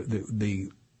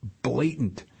the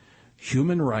blatant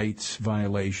human rights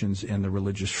violations and the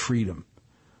religious freedom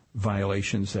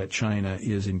violations that China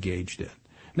is engaged in.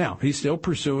 Now, he's still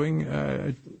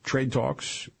pursuing trade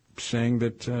talks, saying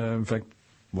that, in fact,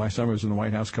 last time I was in the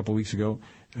White House a couple of weeks ago,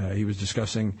 he was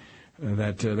discussing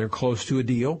that they're close to a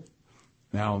deal.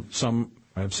 Now, some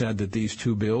have said that these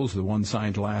two bills, the one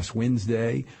signed last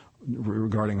Wednesday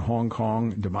regarding Hong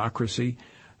Kong democracy,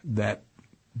 that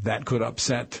could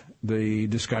upset the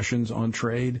discussions on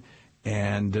trade,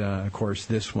 and, of course,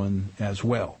 this one as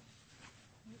well.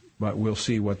 But we'll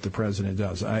see what the president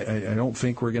does. I don't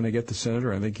think we're going to get the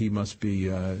senator. I think he must be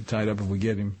tied up if we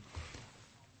get him.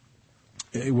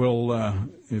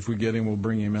 If we get him, we'll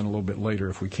bring him in a little bit later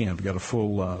if we can. We've got a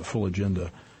full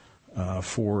agenda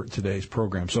for today's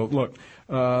program. So, look,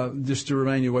 just to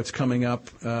remind you what's coming up,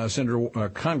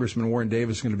 Congressman Warren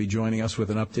Davis is going to be joining us with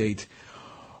an update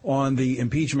on the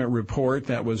impeachment report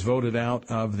that was voted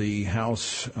out of the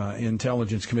House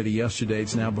Intelligence Committee yesterday.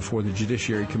 It's now before the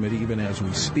Judiciary Committee, even as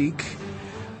we speak.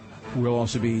 We'll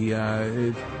also be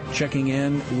checking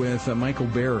in with Michael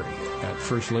Berry at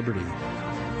First Liberty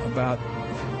about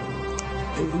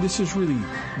this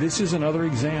is another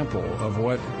example of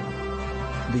what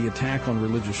the attack on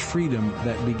religious freedom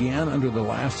that began under the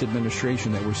last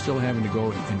administration that we're still having to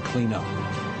go and clean up.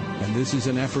 And this is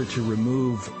an effort to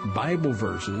remove Bible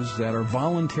verses that are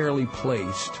voluntarily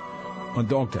placed on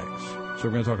dog tags. So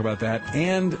we're going to talk about that.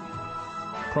 And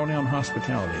pronoun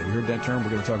hospitality. Have you heard that term? We're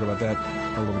going to talk about that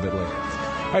a little bit later.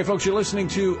 All right, folks, you're listening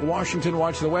to Washington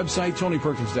Watch, the website,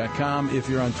 TonyPerkins.com. If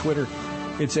you're on Twitter,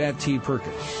 it's at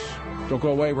 @TPerkins. Don't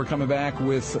go away. We're coming back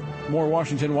with more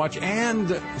Washington Watch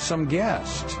and some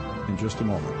guests in just a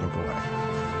moment. Don't go away.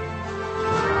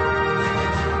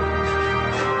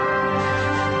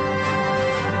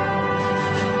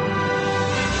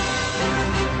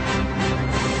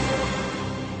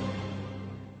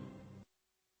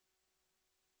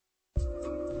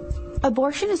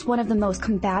 Abortion is one of the most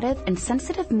combative and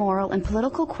sensitive moral and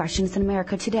political questions in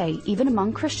America today, even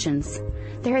among Christians.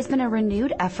 There has been a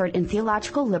renewed effort in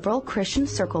theological liberal Christian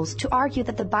circles to argue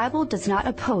that the Bible does not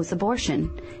oppose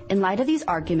abortion. In light of these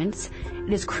arguments,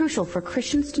 it is crucial for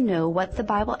Christians to know what the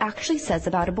Bible actually says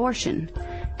about abortion.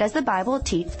 Does the Bible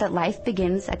teach that life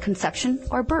begins at conception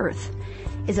or birth?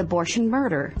 Is abortion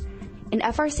murder? In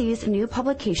FRC's new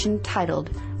publication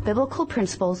titled Biblical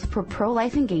Principles for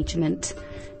Pro-Life Engagement,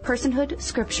 Personhood,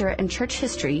 Scripture, and Church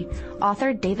History,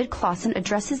 author David Clausen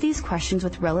addresses these questions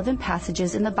with relevant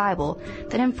passages in the Bible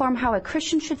that inform how a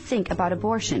Christian should think about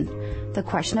abortion, the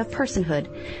question of personhood,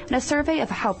 and a survey of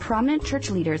how prominent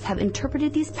church leaders have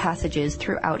interpreted these passages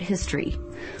throughout history.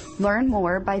 Learn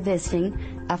more by visiting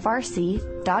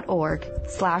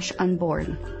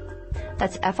frc.org/unborn.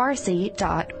 That's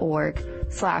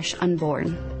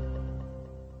frc.org/unborn.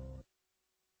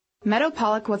 Meadow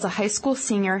Pollack was a high school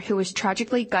senior who was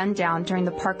tragically gunned down during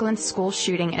the Parkland school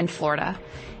shooting in Florida.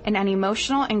 In an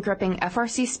emotional and gripping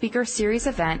FRC Speaker Series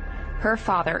event, her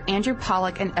father, Andrew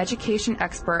Pollack, and education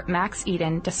expert Max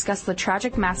Eden discussed the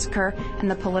tragic massacre and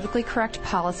the politically correct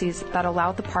policies that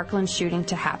allowed the Parkland shooting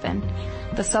to happen.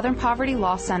 The Southern Poverty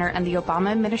Law Center and the Obama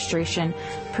administration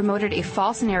promoted a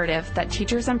false narrative that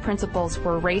teachers and principals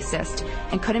were racist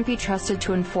and couldn't be trusted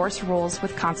to enforce rules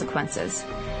with consequences.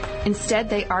 Instead,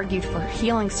 they argued for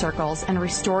healing circles and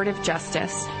restorative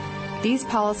justice. These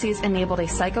policies enabled a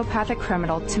psychopathic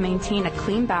criminal to maintain a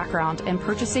clean background and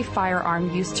purchase a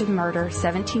firearm used to murder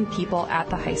 17 people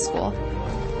at the high school.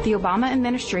 The Obama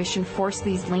administration forced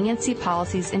these leniency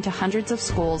policies into hundreds of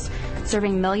schools,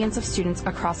 serving millions of students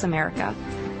across America.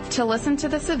 To listen to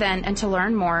this event and to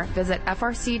learn more, visit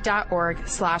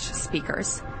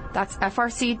frc.org/speakers. That's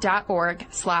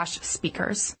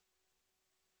frc.org/speakers.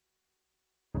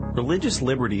 Religious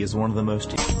liberty is one of the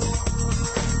most...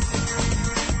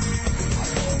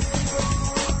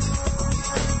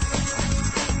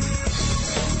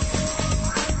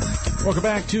 Welcome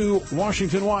back to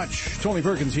Washington Watch. Tony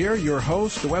Perkins here, your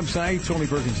host. The website,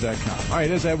 TonyPerkins.com. All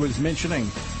right, as I was mentioning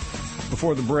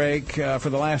before the break, for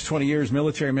the last 20 years,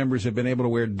 military members have been able to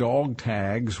wear dog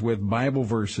tags with Bible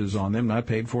verses on them, not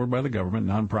paid for by the government,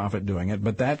 nonprofit doing it,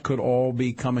 but that could all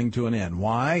be coming to an end.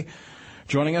 Why?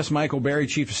 Joining us, Michael Berry,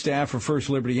 Chief of Staff for First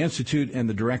Liberty Institute and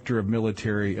the Director of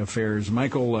Military Affairs.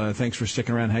 Michael, thanks for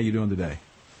sticking around. How you doing today?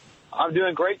 I'm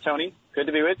doing great, Tony. Good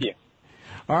to be with you.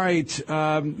 All right,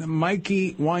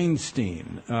 Mikey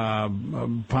Weinstein,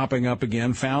 popping up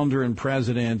again, founder and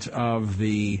president of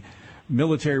the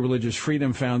Military Religious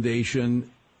Freedom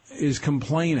Foundation, is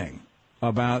complaining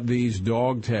about these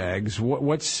dog tags.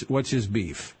 What's his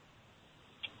beef?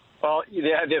 Well,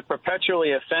 the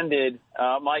perpetually offended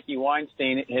Mikey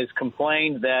Weinstein has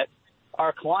complained that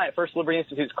our client, First Liberty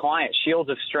Institute's client, Shields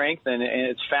of Strength, and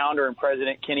its founder and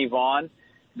president, Kenny Vaughn,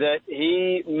 that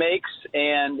he makes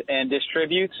and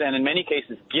distributes and in many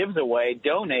cases gives away,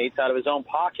 donates out of his own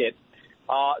pocket,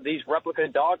 these replica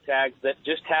dog tags that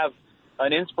just have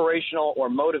an inspirational or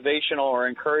motivational or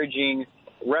encouraging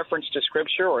reference to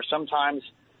Scripture, or sometimes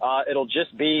it'll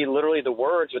just be literally the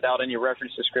words without any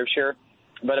reference to Scripture.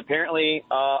 But apparently,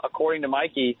 according to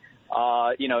Mikey,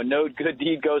 no good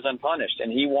deed goes unpunished,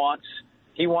 and he wants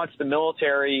the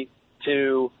military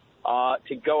to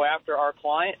go after our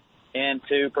client and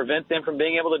to prevent them from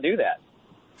being able to do that.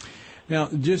 Now,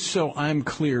 just so I'm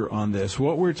clear on this,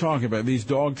 what we're talking about, these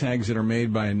dog tags that are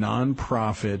made by a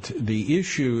nonprofit, the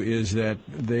issue is that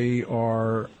the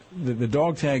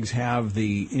dog tags have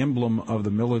the emblem of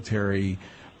the military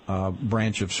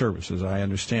branch of service, as I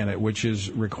understand it, which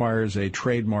requires a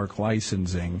trademark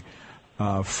licensing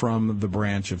from the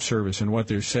branch of service. And what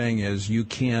they're saying is you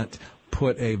can't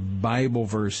put a Bible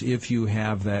verse if you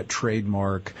have that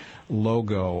trademark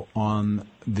logo on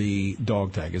the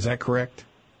dog tag. Is that correct?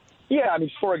 Yeah, I mean,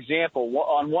 for example,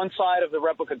 on one side of the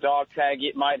replica dog tag,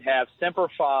 it might have Semper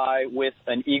Fi with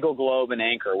an eagle, globe, and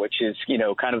anchor, which is,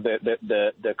 kind of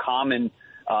the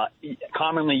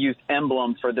commonly used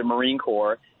emblem for the Marine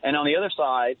Corps. And on the other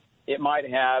side, it might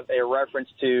have a reference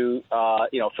to,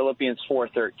 Philippians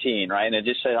 4:13, right? And it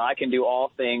just says, I can do all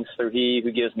things through he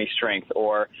who gives me strength,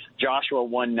 or Joshua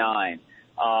 1:9.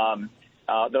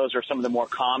 Those are some of the more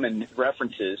common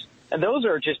references. And those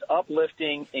are just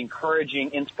uplifting,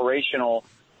 encouraging, inspirational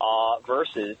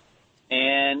verses.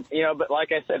 And, but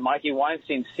like I said, Mikey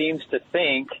Weinstein seems to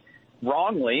think,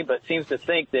 wrongly, but seems to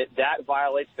think that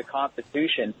violates the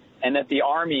Constitution and that the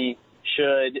Army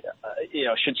should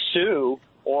sue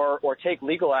or take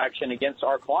legal action against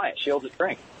our client, Shields of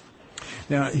Strength.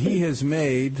 Now, he has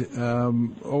made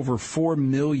over 4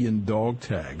 million dog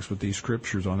tags with these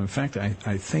scriptures on. In fact,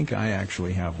 I think I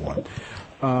actually have one.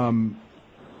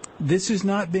 This is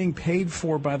not being paid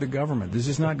for by the government. This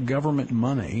is not government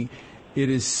money. It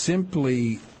is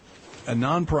simply a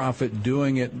nonprofit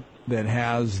doing it that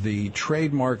has the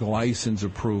trademark license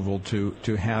approval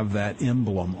to have that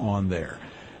emblem on there.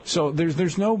 So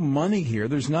there's no money here.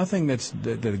 There's nothing that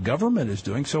the government is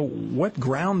doing. So what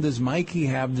ground does Mikey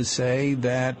have to say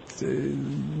that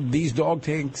these dog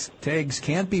tags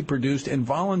can't be produced and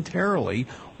voluntarily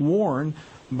worn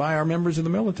by our members of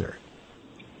the military?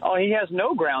 Oh, he has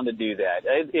no ground to do that.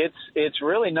 It's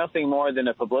really nothing more than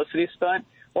a publicity stunt.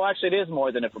 Well, actually, it is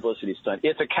more than a publicity stunt.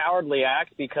 It's a cowardly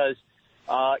act because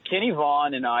Kenny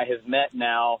Vaughn and I have met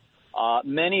now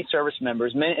many service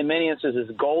members, in many instances,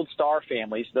 Gold Star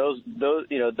families, those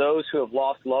who have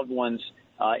lost loved ones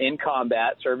in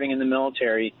combat, serving in the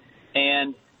military,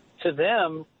 and to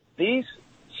them, these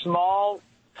small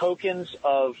tokens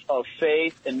of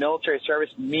faith and military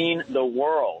service mean the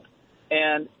world.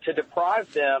 And to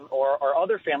deprive them or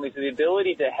other families of the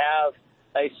ability to have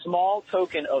a small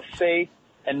token of faith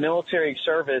and military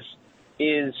service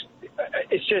it's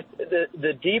just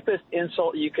the deepest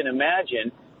insult you can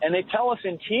imagine. And they tell us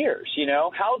in tears,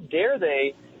 how dare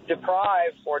they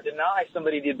deprive or deny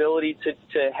somebody the ability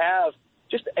to have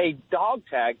just a dog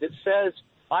tag that says,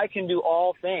 I can do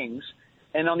all things.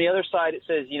 And on the other side, it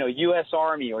says, U.S.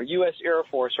 Army or U.S. Air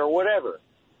Force or whatever.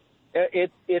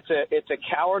 It's a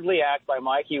cowardly act by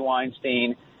Mikey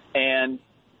Weinstein. And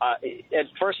at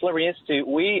First Liberty Institute,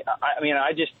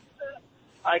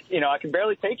 I can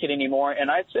barely take it anymore.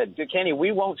 And I said to Kenny,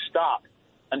 we won't stop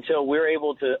until we're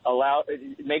able to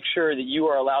make sure that you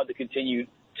are allowed to continue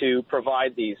to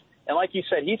provide these. And like you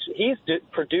said, he's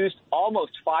produced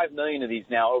almost 5 million of these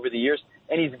now over the years,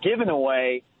 and he's given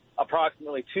away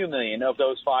approximately 2 million of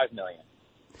those 5 million.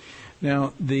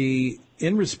 Now,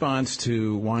 in response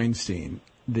to Weinstein,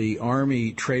 the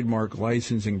Army Trademark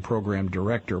Licensing Program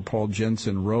Director, Paul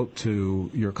Jensen, wrote to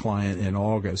your client in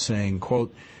August saying,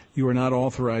 quote, "You are not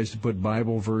authorized to put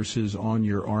Bible verses on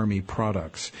your Army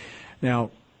products."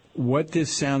 Now, what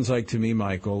this sounds like to me,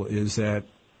 Michael, is that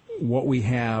what we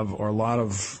have are a lot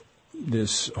of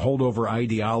this holdover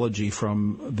ideology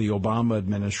from the Obama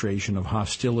administration of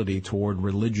hostility toward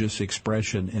religious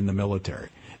expression in the military,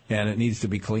 and it needs to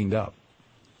be cleaned up.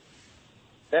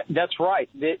 That's right.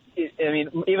 I mean,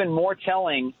 even more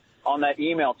telling on that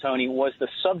email, Tony, was the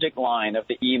subject line of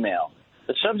the email.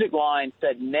 The subject line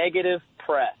said negative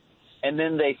press, and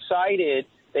then they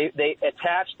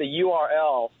attached the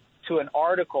URL to an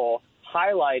article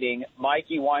highlighting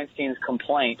Mikey Weinstein's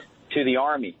complaint to the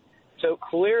Army. So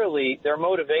clearly their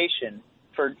motivation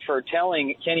for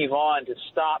telling Kenny Vaughn to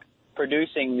stop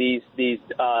producing these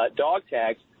dog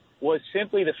tags was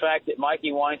simply the fact that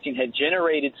Mikey Weinstein had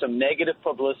generated some negative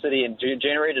publicity and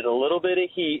generated a little bit of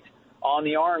heat on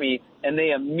the Army, and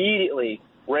they immediately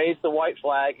raised the white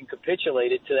flag and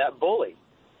capitulated to that bully.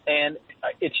 And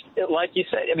it's like you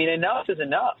said, I mean, enough is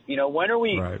enough. You know,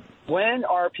 when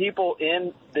are people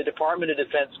in the Department of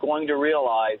Defense going to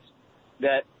realize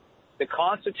that the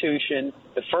Constitution,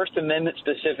 the First Amendment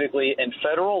specifically, and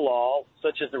federal law,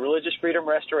 such as the Religious Freedom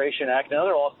Restoration Act and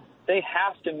other laws, they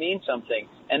have to mean something,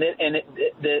 and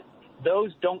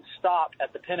those don't stop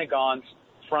at the Pentagon's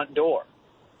front door.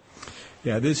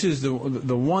 Yeah, this is the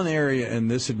one area in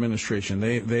this administration.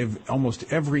 They've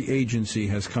almost every agency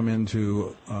has come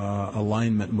into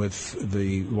alignment with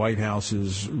the White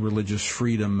House's religious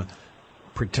freedom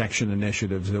protection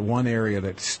initiatives. The one area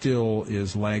that still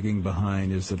is lagging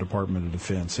behind is the Department of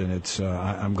Defense, and it's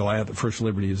I'm glad that First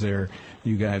Liberty is there.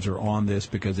 You guys are on this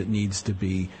because it needs to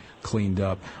be cleaned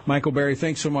up. Michael Berry,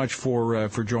 thanks so much for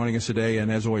joining us today,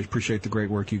 and as always, appreciate the great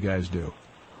work you guys do.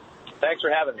 Thanks for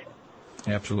having me.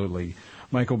 Absolutely.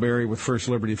 Michael Berry with First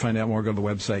Liberty. Find out more, go to the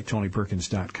website,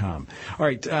 TonyPerkins.com. All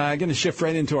right, going to shift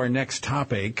right into our next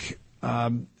topic.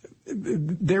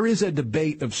 There is a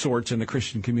debate of sorts in the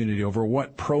Christian community over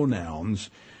what pronouns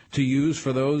to use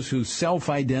for those who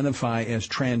self-identify as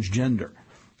transgender.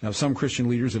 Now, some Christian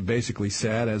leaders have basically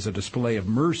said, as a display of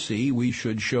mercy, we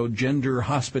should show gender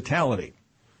hospitality.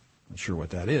 Not sure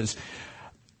what that is.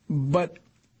 But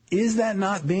is that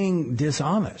not being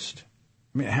dishonest?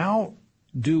 I mean, how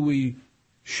do we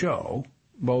show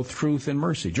both truth and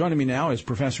mercy? Joining me now is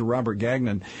Professor Robert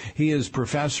Gagnon. He is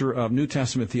professor of New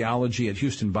Testament theology at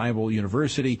Houston Bible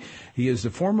University. He is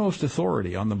the foremost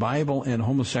authority on the Bible and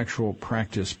homosexual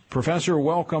practice. Professor,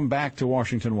 welcome back to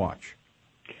Washington Watch.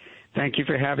 Thank you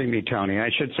for having me, Tony. I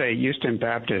should say Houston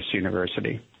Baptist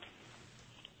University.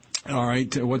 All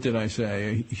right. What did I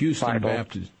say? Houston Bible.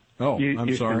 Baptist. Oh, I'm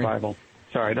Houston sorry. Bible.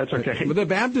 Sorry, that's okay. But the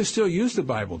Baptists still use the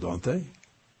Bible, don't they?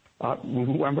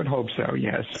 One would hope so,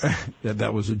 yes.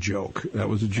 That was a joke. That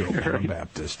was a joke. I'm a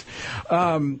Baptist.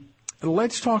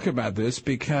 Let's talk about this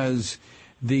because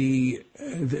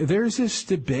there's this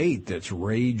debate that's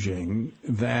raging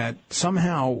that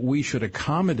somehow we should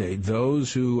accommodate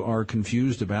those who are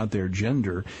confused about their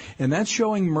gender, and that's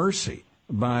showing mercy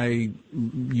by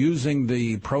using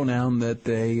the pronoun that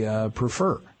they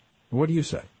prefer. What do you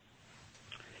say?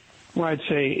 Well, I'd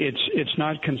say it's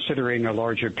not considering a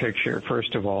larger picture,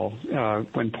 first of all.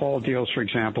 When Paul deals, for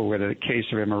example, with a case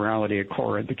of immorality at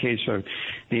Corinth, the case of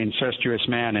the incestuous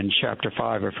man in chapter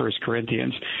 5 of 1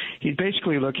 Corinthians, he's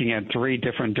basically looking at three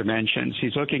different dimensions.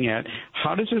 He's looking at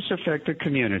how does this affect the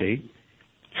community,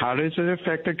 how does it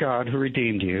affect the God who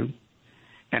redeemed you,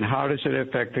 and how does it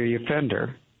affect the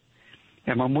offender.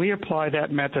 And when we apply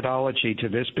that methodology to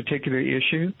this particular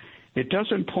issue, it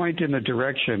doesn't point in the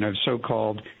direction of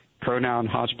so-called pronoun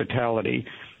hospitality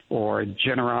or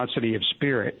generosity of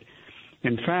spirit.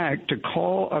 In fact, to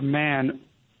call a man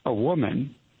a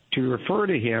woman, to refer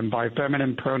to him by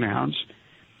feminine pronouns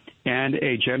and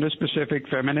a gender-specific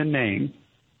feminine name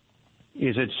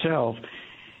is itself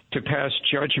to pass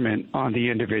judgment on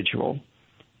the individual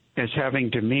as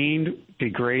having demeaned,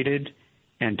 degraded,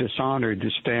 and dishonored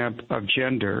the stamp of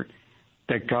gender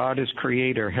that God as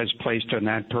creator has placed on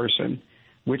that person,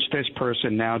 which this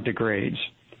person now degrades.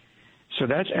 So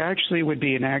that actually would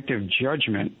be an act of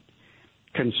judgment,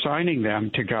 consigning them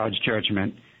to God's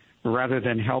judgment rather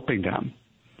than helping them.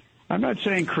 I'm not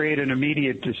saying create an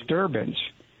immediate disturbance,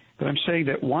 but I'm saying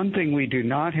that one thing we do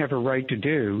not have a right to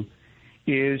do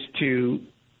is to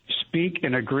speak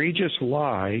an egregious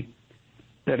lie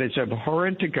that is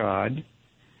abhorrent to God,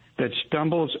 that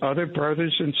stumbles other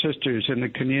brothers and sisters in the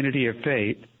community of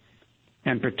faith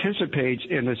and participates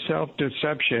in the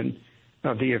self-deception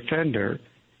of the offender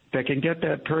that can get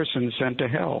that person sent to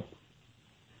hell.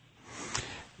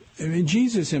 I mean,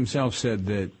 Jesus himself said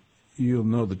that you'll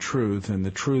know the truth, and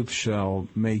the truth shall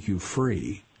make you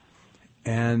free.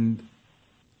 And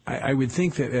I would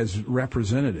think that as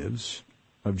representatives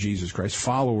of Jesus Christ,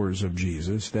 followers of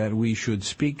Jesus, that we should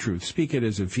speak truth. Speak it,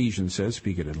 as Ephesians says,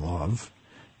 speak it in love,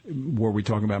 where we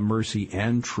talk about mercy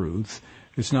and truth.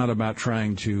 It's not about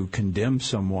trying to condemn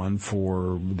someone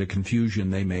for the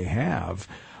confusion they may have,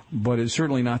 but it's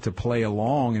certainly not to play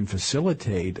along and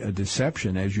facilitate a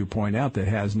deception, as you point out, that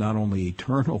has not only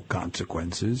eternal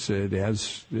consequences, it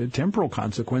has temporal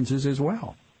consequences as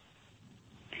well.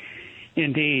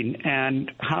 Indeed.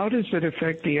 And how does it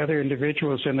affect the other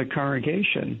individuals in the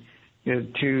congregation?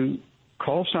 To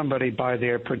call somebody by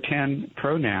their pretend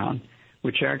pronoun,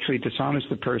 which actually dishonors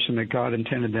the person that God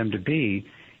intended them to be,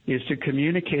 is to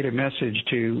communicate a message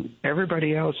to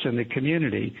everybody else in the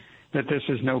community that this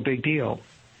is no big deal.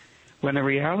 When the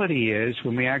reality is,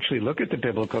 when we actually look at the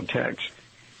biblical text,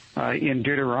 in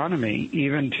Deuteronomy,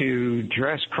 even to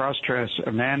cross-dress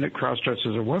a man that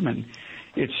cross-dresses a woman,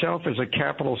 itself is a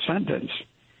capital sentence.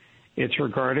 It's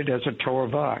regarded as a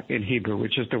to'avah in Hebrew,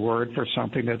 which is the word for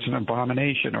something that's an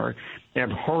abomination or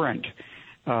abhorrent,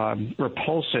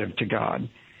 repulsive to God.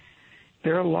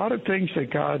 There are a lot of things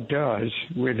that God does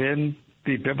within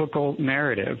the biblical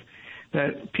narrative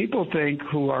that people think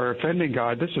who are offending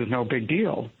God, this is no big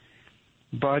deal.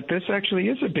 But this actually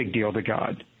is a big deal to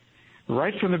God.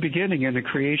 Right from the beginning in the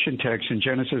creation text in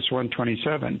Genesis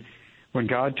 1:27, when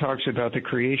God talks about the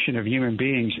creation of human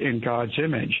beings in God's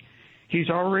image, he's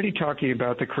already talking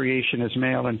about the creation as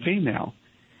male and female.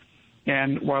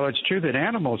 And while it's true that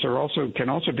animals can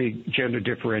also be gender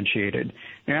differentiated,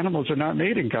 animals are not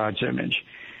made in God's image.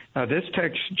 This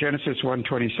text, Genesis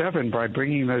 1:27, by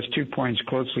bringing those 2 points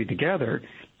closely together,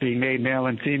 being made male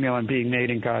and female and being made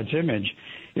in God's image,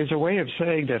 is a way of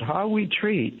saying that how we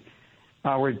treat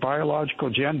our biological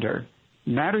gender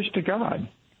matters to God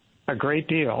a great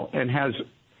deal and has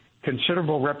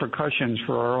considerable repercussions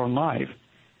for our own life.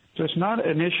 So it's not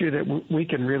an issue that we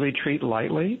can really treat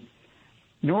lightly,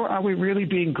 nor are we really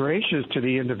being gracious to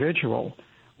the individual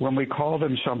when we call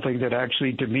them something that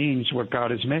actually demeans what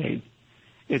God has made.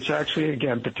 It's actually,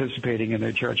 again, participating in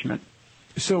their judgment.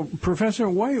 So, Professor,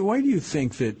 why do you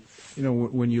think that,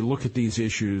 when you look at these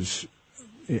issues,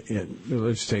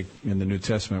 let's take in the New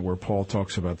Testament where Paul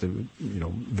talks about the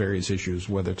various issues,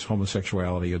 whether it's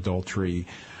homosexuality, adultery,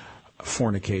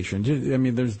 fornication. I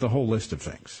mean, there's the whole list of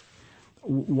things.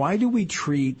 Why do we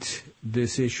treat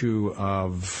this issue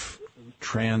of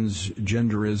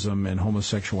transgenderism and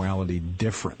homosexuality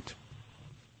different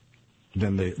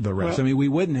than the rest? Well, I mean, we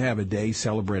wouldn't have a day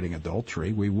celebrating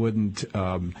adultery. We wouldn't,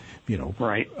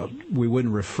 we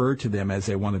wouldn't refer to them as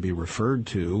they want to be referred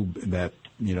to, that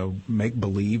make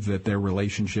believe that their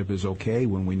relationship is okay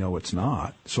when we know it's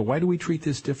not. So why do we treat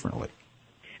this differently?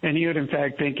 And you would, in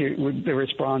fact, think the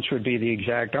response would be the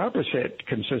exact opposite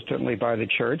consistently by the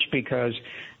church, because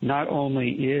not only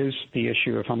is the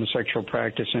issue of homosexual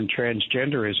practice and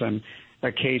transgenderism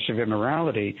a case of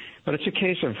immorality, but it's a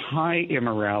case of high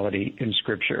immorality in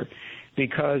Scripture,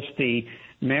 because the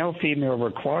male-female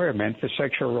requirement for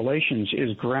sexual relations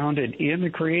is grounded in the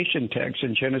creation text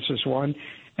in Genesis 1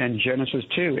 and Genesis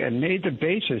 2, and made the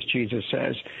basis, Jesus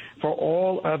says, for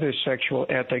all other sexual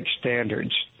ethics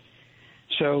standards.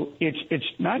 So it's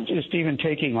not just even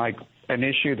taking like an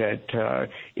issue that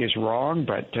is wrong,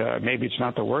 but maybe it's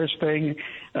not the worst thing.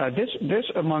 This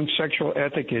among sexual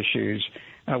ethic issues,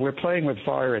 we're playing with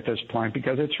fire at this point,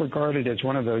 because it's regarded as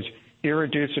one of those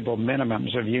irreducible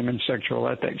minimums of human sexual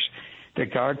ethics,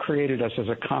 that God created us as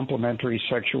a complementary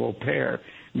sexual pair,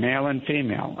 male and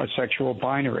female, a sexual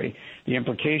binary, the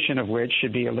implication of which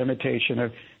should be a limitation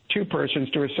of two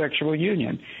persons to a sexual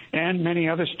union, and many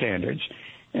other standards.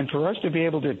 And for us to be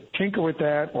able to tinker with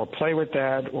that or play with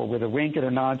that or with a wink and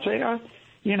a nod say,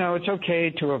 it's okay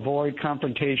to avoid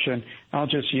confrontation, I'll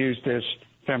just use this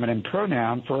feminine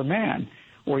pronoun for a man,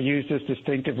 or use this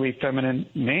distinctively feminine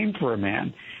name for a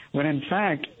man, when in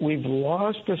fact we've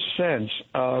lost the sense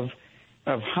of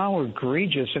how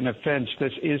egregious an offense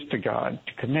this is to God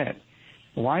to commit.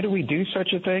 Why do we do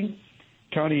such a thing?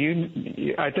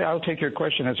 Tony, I'll take your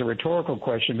question as a rhetorical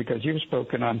question, because you've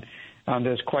spoken on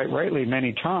this quite rightly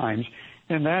many times,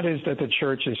 and that is that the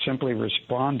church is simply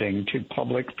responding to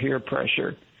public peer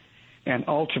pressure and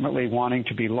ultimately wanting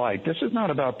to be liked. This is not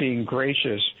about being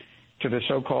gracious to the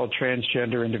so-called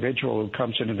transgender individual who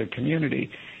comes into the community.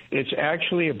 It's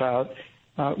actually about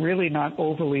really not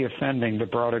overly offending the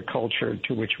broader culture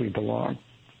to which we belong.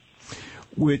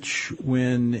 Which,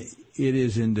 when it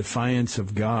is in defiance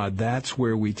of God, that's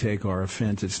where we take our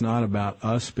offense. It's not about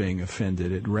us being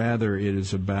offended. It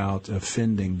is about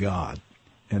offending God.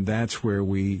 And that's where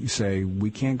we say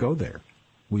we can't go there.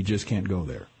 We just can't go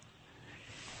there.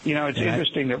 You know, it's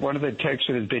interesting that one of the texts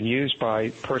that has been used by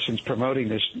persons promoting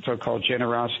this so-called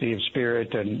generosity of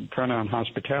spirit and pronoun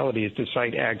hospitality is to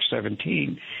cite Acts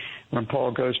 17, when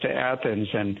Paul goes to Athens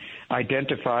and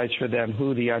identifies for them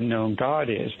who the unknown God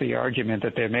is. The argument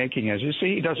that they're making is, you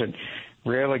see, he doesn't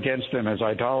rail against them as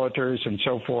idolaters and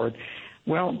so forth.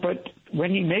 Well, but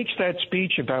when he makes that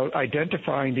speech about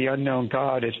identifying the unknown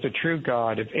God as the true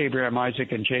God of Abraham,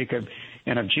 Isaac, and Jacob,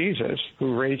 and of Jesus,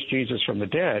 who raised Jesus from the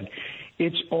dead,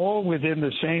 it's all within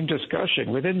the same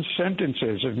discussion, within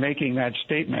sentences of making that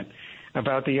statement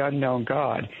about the unknown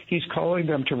God. He's calling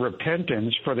them to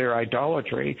repentance for their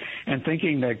idolatry and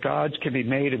thinking that gods can be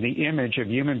made in the image of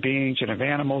human beings and of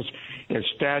animals as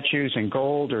statues in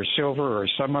gold or silver or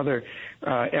some other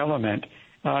element.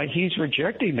 He's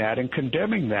rejecting that and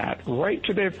condemning that right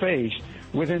to their face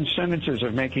within sentences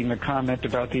of making the comment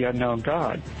about the unknown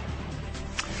God.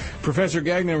 Professor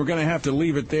Gagnon, we're going to have to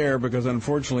leave it there because,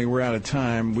 unfortunately, we're out of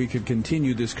time. We could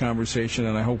continue this conversation,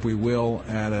 and I hope we will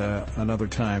at another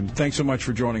time. Thanks so much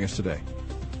for joining us today.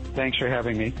 Thanks for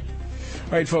having me.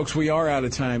 All right, folks, we are out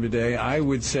of time today. I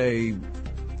would say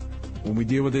when we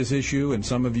deal with this issue, and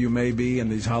some of you may be in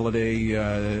these holiday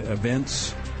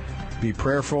events, be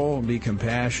prayerful, be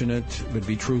compassionate, but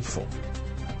be truthful.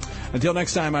 Until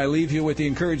next time, I leave you with the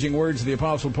encouraging words of the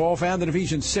Apostle Paul found in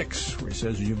Ephesians 6, where he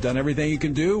says, you've done everything you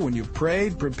can do when you've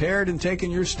prayed, prepared, and taken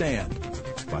your stand.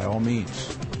 By all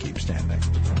means, keep standing.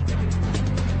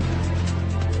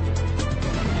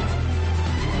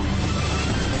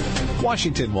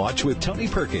 Washington Watch with Tony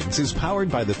Perkins is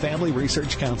powered by the Family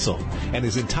Research Council and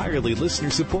is entirely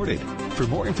listener-supported. For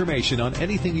more information on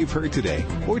anything you've heard today,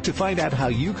 or to find out how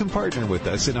you can partner with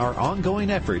us in our ongoing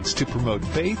efforts to promote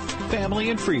faith, family,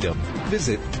 and freedom,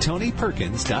 visit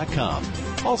TonyPerkins.com.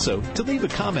 Also, to leave a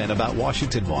comment about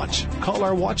Washington Watch, call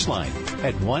our watch line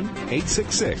at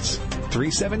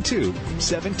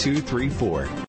 1-866-372-7234.